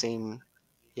kind of seem,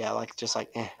 yeah, like just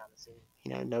like,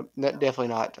 no, definitely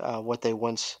not what they Yeah,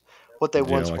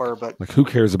 once were. But like who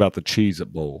cares about the cheese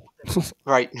at bowl?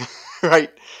 right,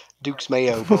 right. Duke's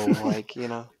Mayo Bowl. Like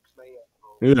Yeah.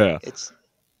 it's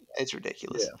it's Yeah,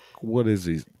 ridiculous. What is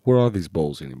these? Where are these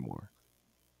bowls anymore?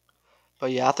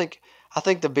 But yeah, I think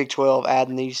the Big 12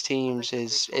 adding these teams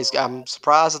is I'm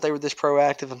surprised that they were this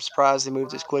proactive. I'm surprised they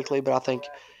moved this quickly, but I think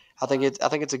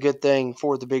it's a good thing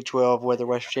for the Big 12 whether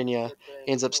West Virginia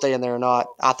ends up staying there or not.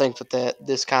 I think that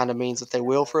this kind of means that they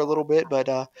will for a little bit, but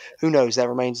who knows? That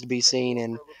remains to be seen.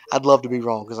 And I'd love to be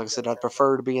wrong because, like I said, I'd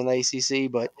prefer to be in the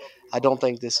ACC, but I don't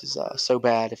think this is so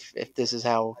bad if this is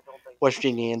how West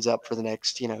Virginia ends up for the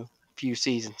next few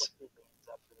seasons.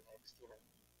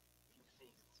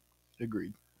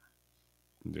 agreed.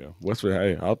 Yeah, West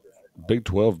Virginia. Hey, Big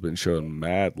 12 been showing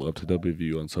mad love to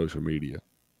WVU on social media.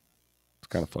 It's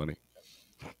kind of funny,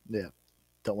 Yeah,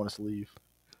 don't want us to leave.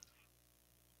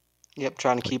 Yep,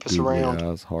 trying to like keep us googly around.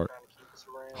 eyes, heart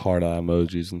eye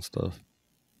emojis and stuff.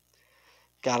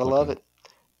 Gotta Like love a it.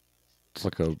 it's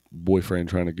like a boyfriend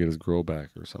trying to get his girl back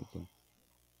or something.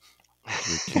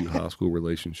 Like a cute high school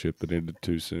relationship that ended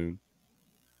too soon.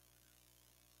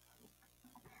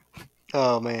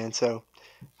 Oh man, so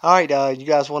all right, you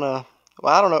guys want to?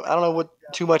 Well, I don't know what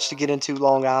too much to get into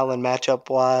Long Island matchup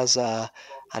wise.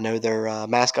 I know their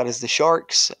mascot is the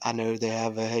Sharks. I know they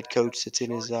have a head coach that's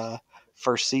in his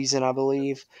first season, I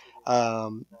believe.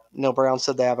 Neil Brown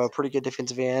said they have a pretty good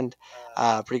defensive end,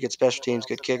 pretty good special teams,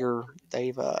 good kicker.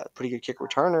 They've a pretty good kick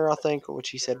returner, I think, which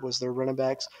he said was their running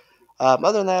backs.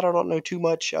 Other than that, I don't know too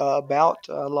much about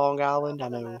Long Island. I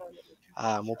know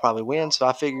we'll probably win, so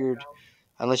I figured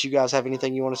unless you guys have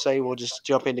anything you want to say, we'll just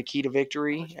jump into key to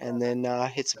victory and then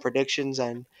hit some predictions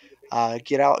and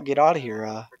get out of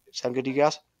here. Sound good to you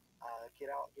guys?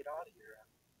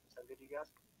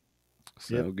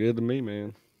 Yep. Sound good to me,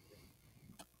 man.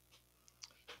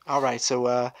 All right.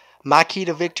 So my key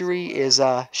to victory is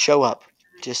show up.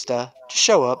 Just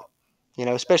show up.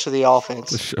 Especially the Just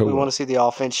offense. We show want up. to see the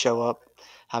offense show up.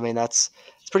 I mean, that's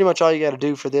pretty much all you got to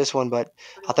do for this one. But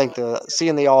I think the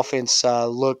seeing the offense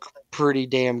look pretty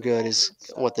damn good is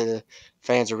what the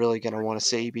fans are really going to want to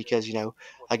see because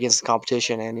against the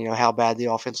competition and how bad the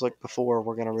offense looked before,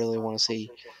 we're going to really want to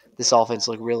see this offense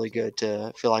look really good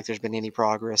to feel like there's been any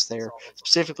progress there.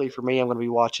 Specifically for me, I'm going to be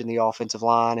watching the offensive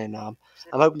line and I'm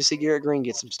hoping to see Garrett Green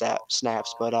get some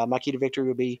snaps. But my key to victory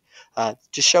would be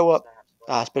just show up,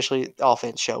 especially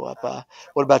offense show up.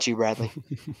 What about you, Bradley?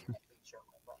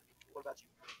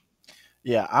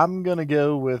 Yeah, I'm gonna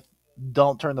go with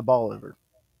don't turn the ball over.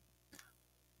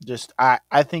 Just I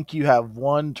think you have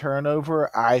one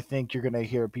turnover. I think you're gonna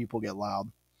hear people get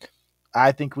loud.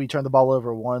 I think we turned the ball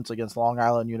over once against Long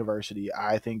Island University.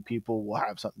 I think people will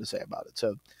have something to say about it.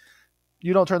 So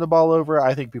you don't turn the ball over,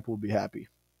 I think people will be happy.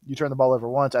 You turn the ball over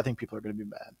once, I think people are going to be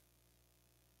mad.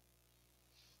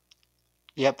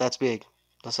 Yep, that's big.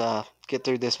 Let's get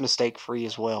through this mistake free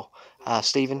as well.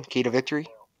 Steven, key to victory.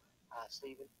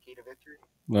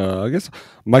 I guess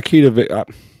my key to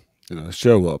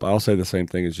show up. I'll say the same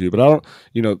thing as you, but I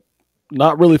don't.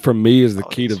 Not really for me is the Oh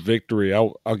key to yes. victory.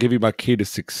 I'll give you my key to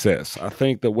success. I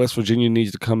think that West Virginia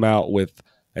needs to come out with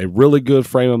a really good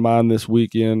frame of mind this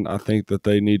weekend. I think that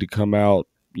they need to come out,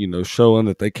 showing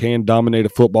that they can dominate a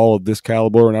football of this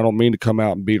caliber. And I don't mean to come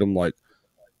out and beat them like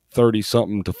 30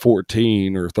 something to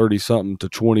 14 or 30 something to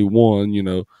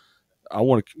 21. I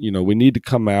want to, we need to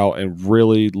come out and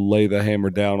really lay the hammer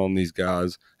down on these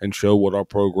guys and show what our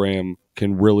program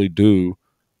can really do.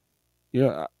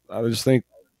 I just think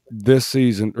this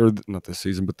season, or not this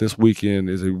season, but this weekend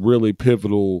is a really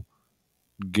pivotal,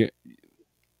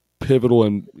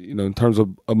 and in terms of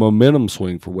a momentum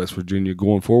swing for West Virginia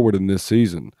going forward in this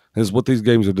season. This is what these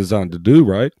games are designed to do,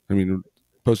 right? I mean,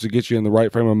 supposed to get you in the right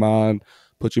frame of mind,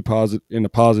 put you in a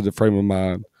positive frame of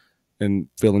mind, and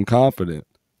feeling confident.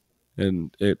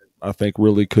 And it, I think,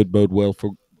 really could bode well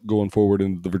for going forward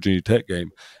in the Virginia Tech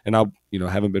game. And I,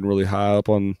 haven't been really high up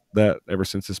on that ever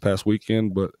since this past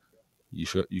weekend, but you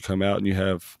come out and you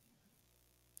have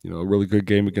a really good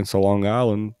game against Long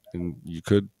Island, and you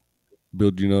could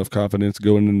build enough confidence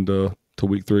going into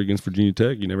week 3 against Virginia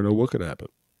Tech. You never know what could happen.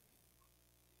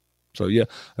 So yeah,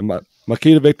 and my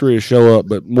key to victory is show up,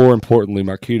 but more importantly,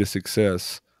 my key to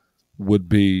success would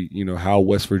be how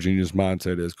West Virginia's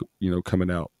mindset is coming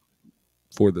out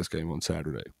for this game on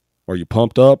Saturday. Are you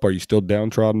pumped up? Are you still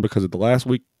downtrodden because of the last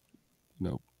week?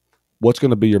 What's going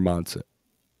to be your mindset?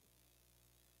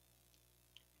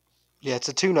 Yeah, it's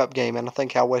a tune-up game, and I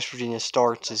think how West Virginia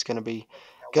starts is going to be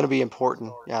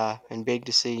important and big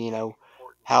to see.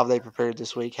 How they prepared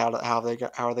this week, how are they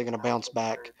going to bounce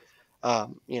back?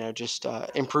 Just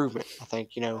improvement. I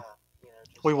think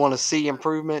we want to see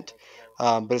improvement,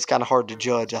 but it's kind of hard to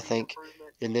judge. I think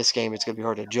in this game, it's going to be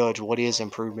hard to judge what is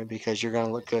improvement because you're going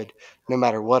to look good no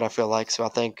matter what. I feel like so. I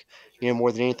think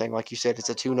more than anything, like you said, it's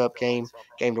a tune-up game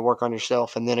to work on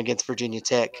yourself, and then against Virginia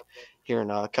Tech here in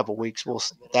a couple weeks,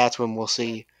 that's when we'll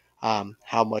see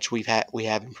how much we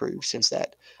have improved since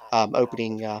that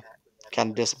opening kind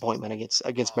of disappointment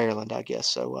against Maryland, I guess.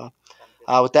 So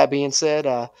with that being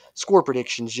said, score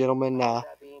predictions, gentlemen.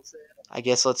 I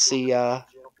guess let's see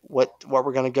what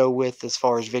we're going to go with as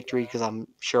far as victory because I'm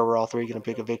sure we're all three going to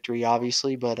pick a victory,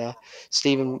 obviously. But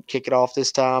Steven, kick it off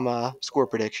this time. Score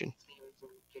prediction.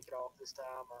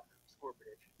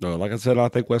 No, like I said, I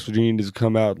think West Virginia needs to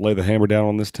come out, lay the hammer down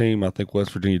on this team. I think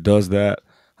West Virginia does that.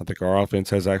 I think our offense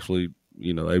has actually,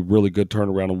 a really good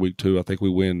turnaround in week 2. I think we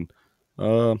win.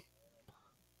 I'm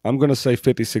going to say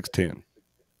 56-10.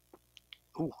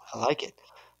 Ooh, I like it.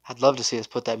 I'd love to see us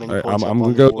put that many I'm points up going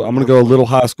on to the go. board. I'm going to Go go a for it. little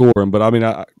high scoring, but I mean,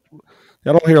 I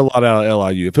don't hear a lot out of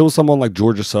LIU. If it was someone like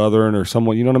Georgia Southern or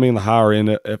someone, you know what I mean, the higher end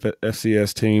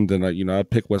FCS team, then I'd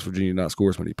pick West Virginia not score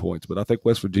as many points. But I think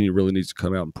West Virginia really needs to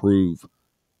come out and prove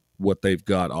what they've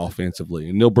got offensively,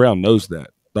 and Neil Brown knows that.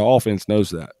 The offense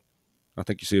knows that. I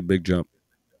think you see a big jump.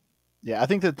 Yeah, I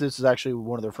think that this is actually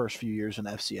one of their first few years in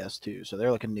FCS too. So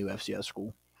they're like a new FCS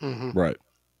school. Mm-hmm. Right.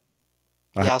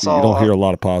 Yeah, I You don't saw. hear a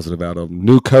lot of positive out of them.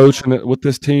 New coach with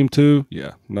this team too.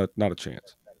 Yeah, not a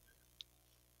chance.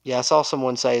 Yeah, I saw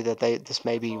someone say that this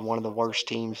may be one of the worst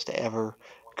teams to ever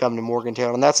come to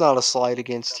Morgantown, and that's not a slight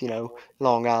against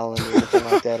Long Island or anything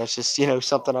like that. It's just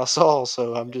something I saw,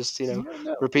 so I'm just You never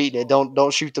know. repeating it.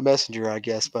 Don't shoot the messenger, I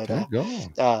guess. But Okay, go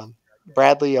on.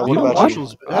 Bradley, I what thought about you?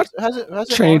 Marshall's I hasn't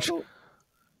change.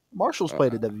 Marshall's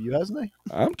played at WU, hasn't he?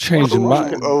 I'm Or changing Marshall my. Oh,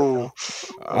 came to oh, Morgantown.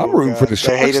 I'm oh rooting for God, the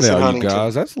they hate Sharks us in now, you Huntington.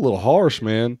 guys. That's a little harsh,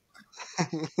 man.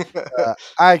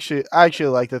 I actually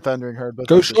like the Thundering Herd. Both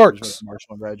Go my sisters went Sharks. to Marshall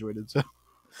and graduated. So,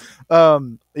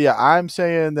 yeah, I'm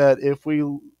saying that if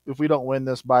we don't win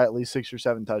this by at least 6 or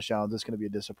 7 touchdowns, it's going to be a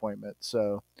disappointment.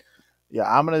 So, yeah,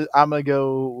 I'm gonna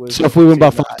go with So if we win by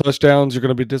saying 5 touchdowns, you're going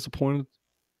to be disappointed.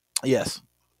 yes,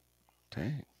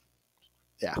 Dang.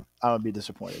 yeah, I'm gonna be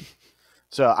disappointed.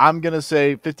 So I'm gonna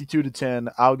say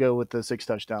 52-10. I'll go with the 6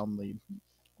 touchdown lead.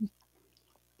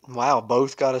 Wow,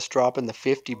 both got us dropping the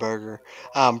 50 burger.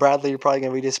 Bradley, you're probably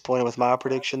going to be disappointed with my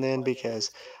prediction then because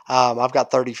I've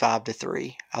got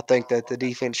 35-3. I think that the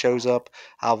defense shows up.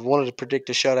 I wanted to predict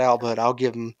a shutout, but I'll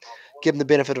give them the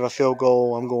benefit of a field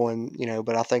goal. I'm going,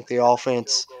 but I think the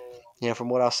offense, from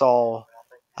what I saw,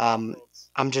 um,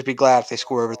 I'm just be glad if they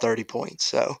score over 30 points.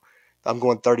 So I'm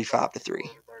going 35-3.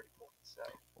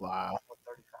 Wow,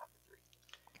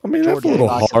 I mean, that's a Jordan is Yeah, little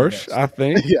not harsh, convinced. I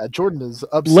think. Yeah, Jordan is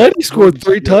upset. Letty scored Jordan's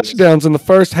 3 furious. touchdowns in the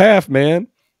first half, man.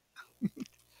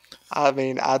 I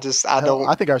mean, I Hell, don't.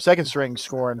 I think our second string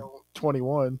scoring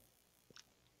 21.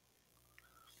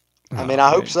 I mean, Oh, I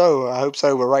hope man. so. I hope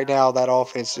so. But right now, that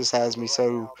offense just has me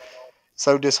so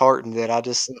disheartened that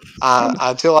I,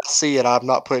 until I see it, I'm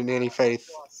not putting any faith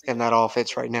in that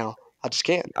offense right now. I just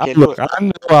can't do look, it. I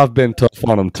know I've been tough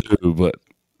on them too, but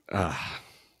uh,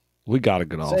 we got a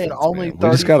good Saying offense, only man. We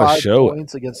just got to 35 show it.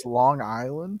 points against Long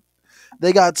Island.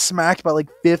 They got smacked by like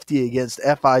 50 against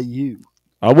FIU.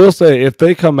 I will say, if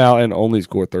they come out and only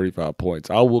score 35 points,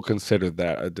 I will consider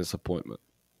that a disappointment.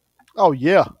 Oh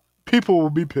yeah, people will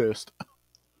be pissed.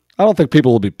 I don't think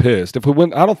people will be pissed if we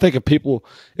win. I don't think if people,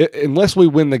 unless we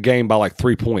win the game by like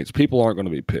 3 points, people aren't going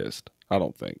to be pissed. I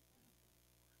don't think.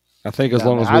 I think as No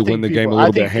long man, as we win the game a I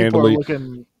little bit think people are handily,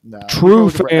 looking. No, people are true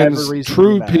looking for every fans, reason to be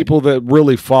true mad. people that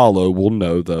really follow will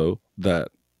know though that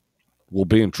we'll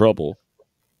be in trouble.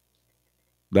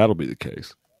 That'll be the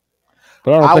case.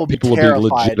 But I don't I think will be people will be terrified.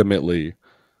 legitimately.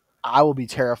 I will be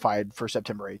terrified for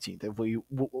September 18th if we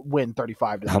win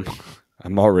 35 to I'm, 3.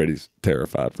 I'm already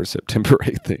terrified for September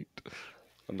 18th.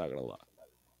 I'm not gonna lie.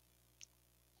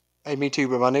 Hey, me too.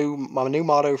 But my new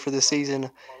motto for this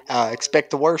season: expect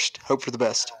the worst, hope for the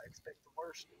best.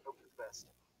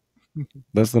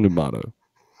 That's the new motto.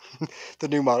 The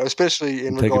new motto, especially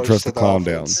in I'm taking regards trust to the the climb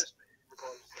down. offense.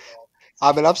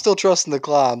 I mean, I'm still trusting the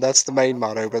climb. That's the main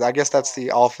motto, but I guess that's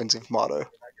the offensive motto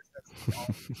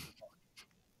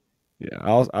Yeah,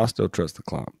 I'll still trust the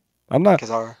climb. I'm not.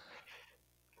 because our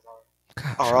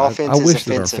Gosh, I offense is wish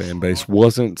that our offensive. fan base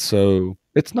wasn't so.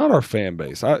 It's not our fan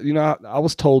base. I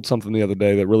was told something the other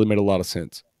day that really made a lot of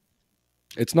sense.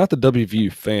 It's not the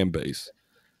WVU fan base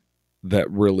that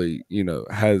really,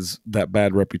 has that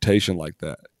bad reputation like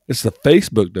that. It's the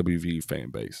Facebook WVU fan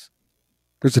base.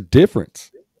 There's a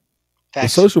difference. The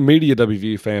Facts. social media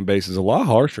WVU fan base is a lot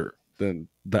harsher than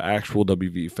the actual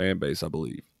WVU fan base, I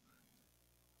believe.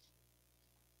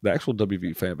 The actual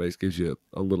WVU fan base gives you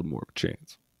a little more of a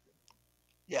chance.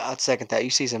 Yeah, I'd second that. You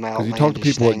see some Because you talk to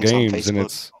outlandish people at things on games, and Facebook.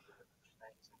 it's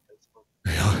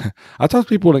I talk to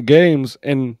people at games,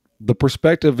 and the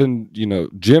perspective, and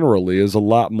generally, is a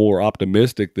lot more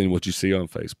optimistic than what you see on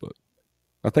Facebook.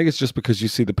 I think it's just because you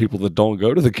see the people that don't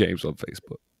go to the games on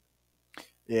Facebook.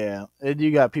 Yeah, and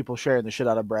you got people sharing the shit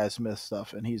out of Brad Smith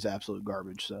stuff, and he's absolute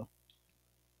garbage. So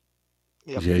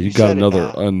Yep, Yeah, you you got said it.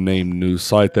 another unnamed news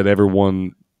site that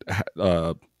everyone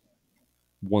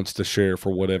wants to share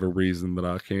for whatever reason that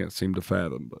I can't seem to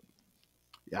fathom. But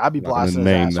yeah, I'd be I'm not going to blasting his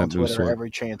name ass that on news Twitter site. every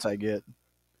chance I get.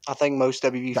 I think most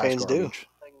WV Guy's fans do. garbage.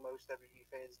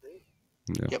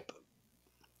 Yeah, Yep.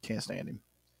 Can't stand him.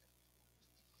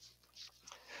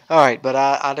 All right, but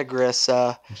I digress.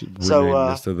 we should So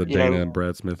rename this to the you Dana know, and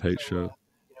Brad Smith Hate Show.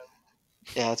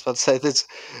 yeah, I was about to say this.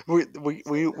 We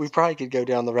probably could go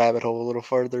down the rabbit hole a little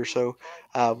further. So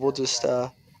we'll just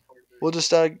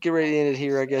get ready to end it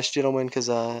here, I guess, gentlemen, because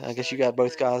I guess you got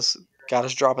both guys got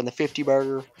us dropping the 50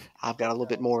 burger. I've got a little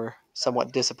bit more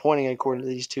somewhat disappointing according to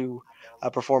these two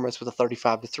performance with a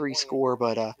 35-3 score.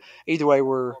 But either way,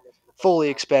 we're fully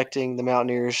expecting the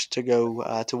Mountaineers to go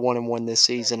to 1-1 this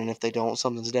season, and if they don't,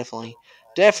 something's definitely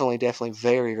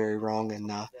very very wrong.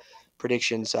 And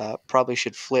predictions probably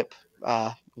should flip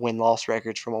win-loss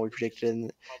records from what we predicted in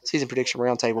the season prediction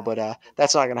roundtable, but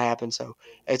that's not going to happen. So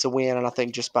it's a win, and I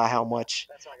think just by how much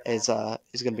is going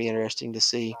to be interesting to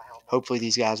see. Hopefully,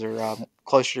 these guys are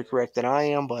closer to correct than I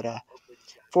am. But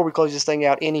before we close this thing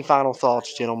out, any final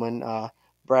thoughts, gentlemen?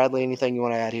 Bradley, anything you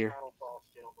want to add here?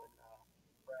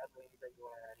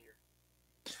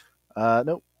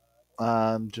 Nope.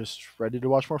 I'm just ready to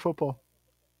watch more football.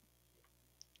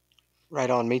 Right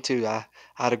on, me too.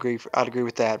 I'd agree. I'd agree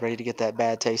with that. Ready to get that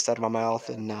bad taste out of my mouth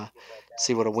and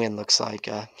see what a win looks like.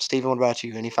 Steven, what about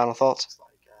you? Any final thoughts?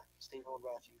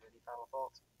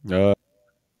 Uh,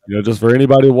 just for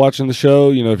anybody watching the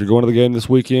show, if you're going to the game this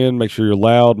weekend, make sure you're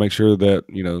loud. Make sure that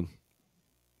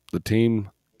the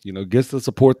team, gets the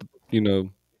support that,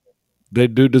 they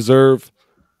do deserve.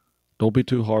 Don't be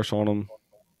too harsh on them.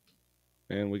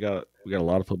 And we got a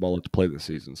lot of football left to play this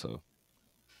season, so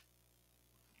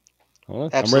I'm ready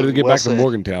to Absolutely, get well back to said.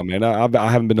 Morgantown, man. I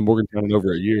haven't been to Morgantown in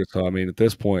over a year, so I mean, at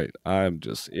this point, I'm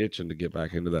just itching to get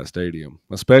back into that stadium,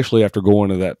 especially after going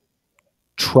to that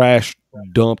trash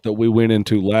dump that we went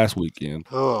into last weekend.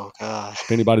 Oh God.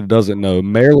 If anybody doesn't know,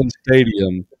 Maryland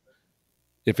Stadium,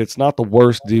 if it's not the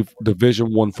worst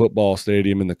Division One football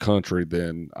stadium in the country,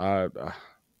 then I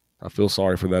feel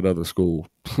sorry for that other school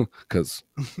because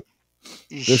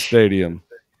this stadium,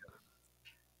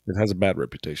 it has a bad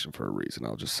reputation for a reason.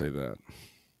 I'll just say that.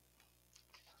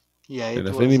 Yeah, And it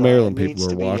if was. any It Maryland people needs are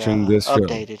to be watching this show,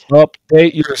 updated.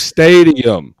 update your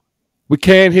stadium. We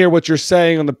can't hear what you're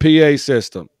saying on the PA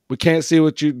system. We can't see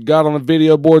what you got on the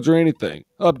video boards or anything.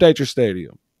 Update your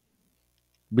stadium.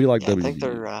 Be like Yeah, I think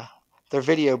WVU. their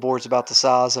video board's about the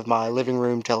size of my living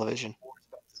room television.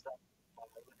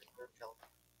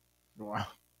 Wow.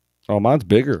 Oh, mine's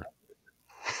bigger.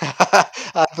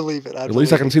 I believe it. I At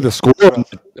least I believe can it. see the Yeah, score it's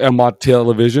rough. on my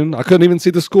television. I couldn't even see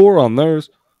the score on theirs.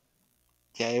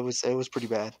 Yeah, it was pretty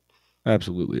bad.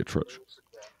 Absolutely atrocious.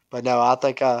 But no, I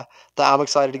think that I'm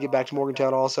excited to get back to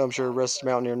Morgantown. Also, I'm sure the rest of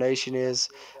Mountaineer Nation is.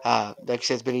 Like I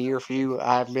said, it's been a year for you.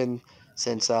 I haven't been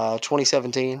since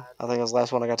 2017. I think that was the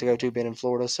last one I got to go to. Been in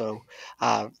Florida, so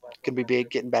gonna be big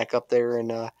getting back up there and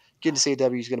getting to see a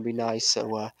W is gonna be nice.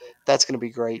 So that's gonna be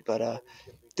great. But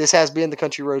this has been the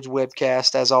Country Roads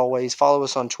webcast. As always, follow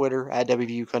us on Twitter at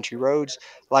WVU Country Roads.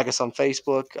 Like us on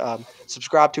Facebook.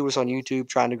 Subscribe to us on YouTube.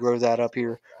 Trying to grow that up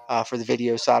here for the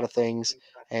video side of things.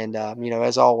 And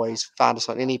as always, find us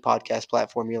on any podcast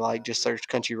platform you like. Just search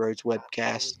Country Roads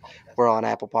webcast. We're on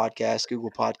Apple Podcasts,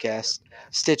 Google Podcasts,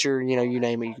 Stitcher. You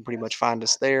name it, you can pretty much find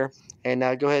us there. And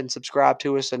go ahead and subscribe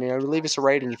to us, and leave us a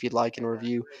rating if you'd like and a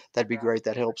review. That'd be great.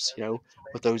 That helps,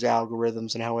 with those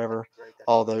algorithms and however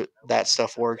all that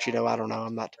stuff works. I don't know.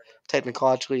 I'm not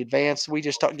technologically advanced. We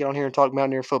just get on here and talk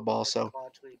Mountaineer football. So,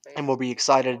 and we'll be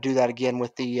excited to do that again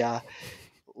with the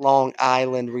Long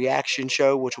Island Reaction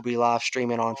Show, which will be live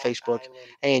streaming on Facebook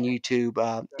and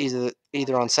YouTube,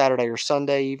 either on Saturday or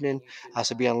Sunday evening.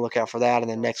 So be on the lookout for that. And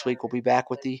then next week we'll be back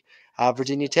with the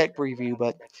Virginia Tech preview.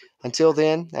 But until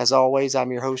then, as always,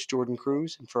 I'm your host Jordan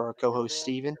Cruz, and for our co-hosts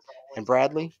Steven and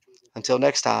Bradley. Until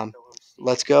next time,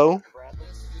 let's go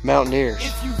Mountaineers.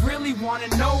 If you really wanna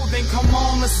know, then come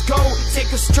on, let's go.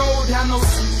 Take a stroll down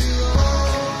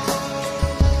those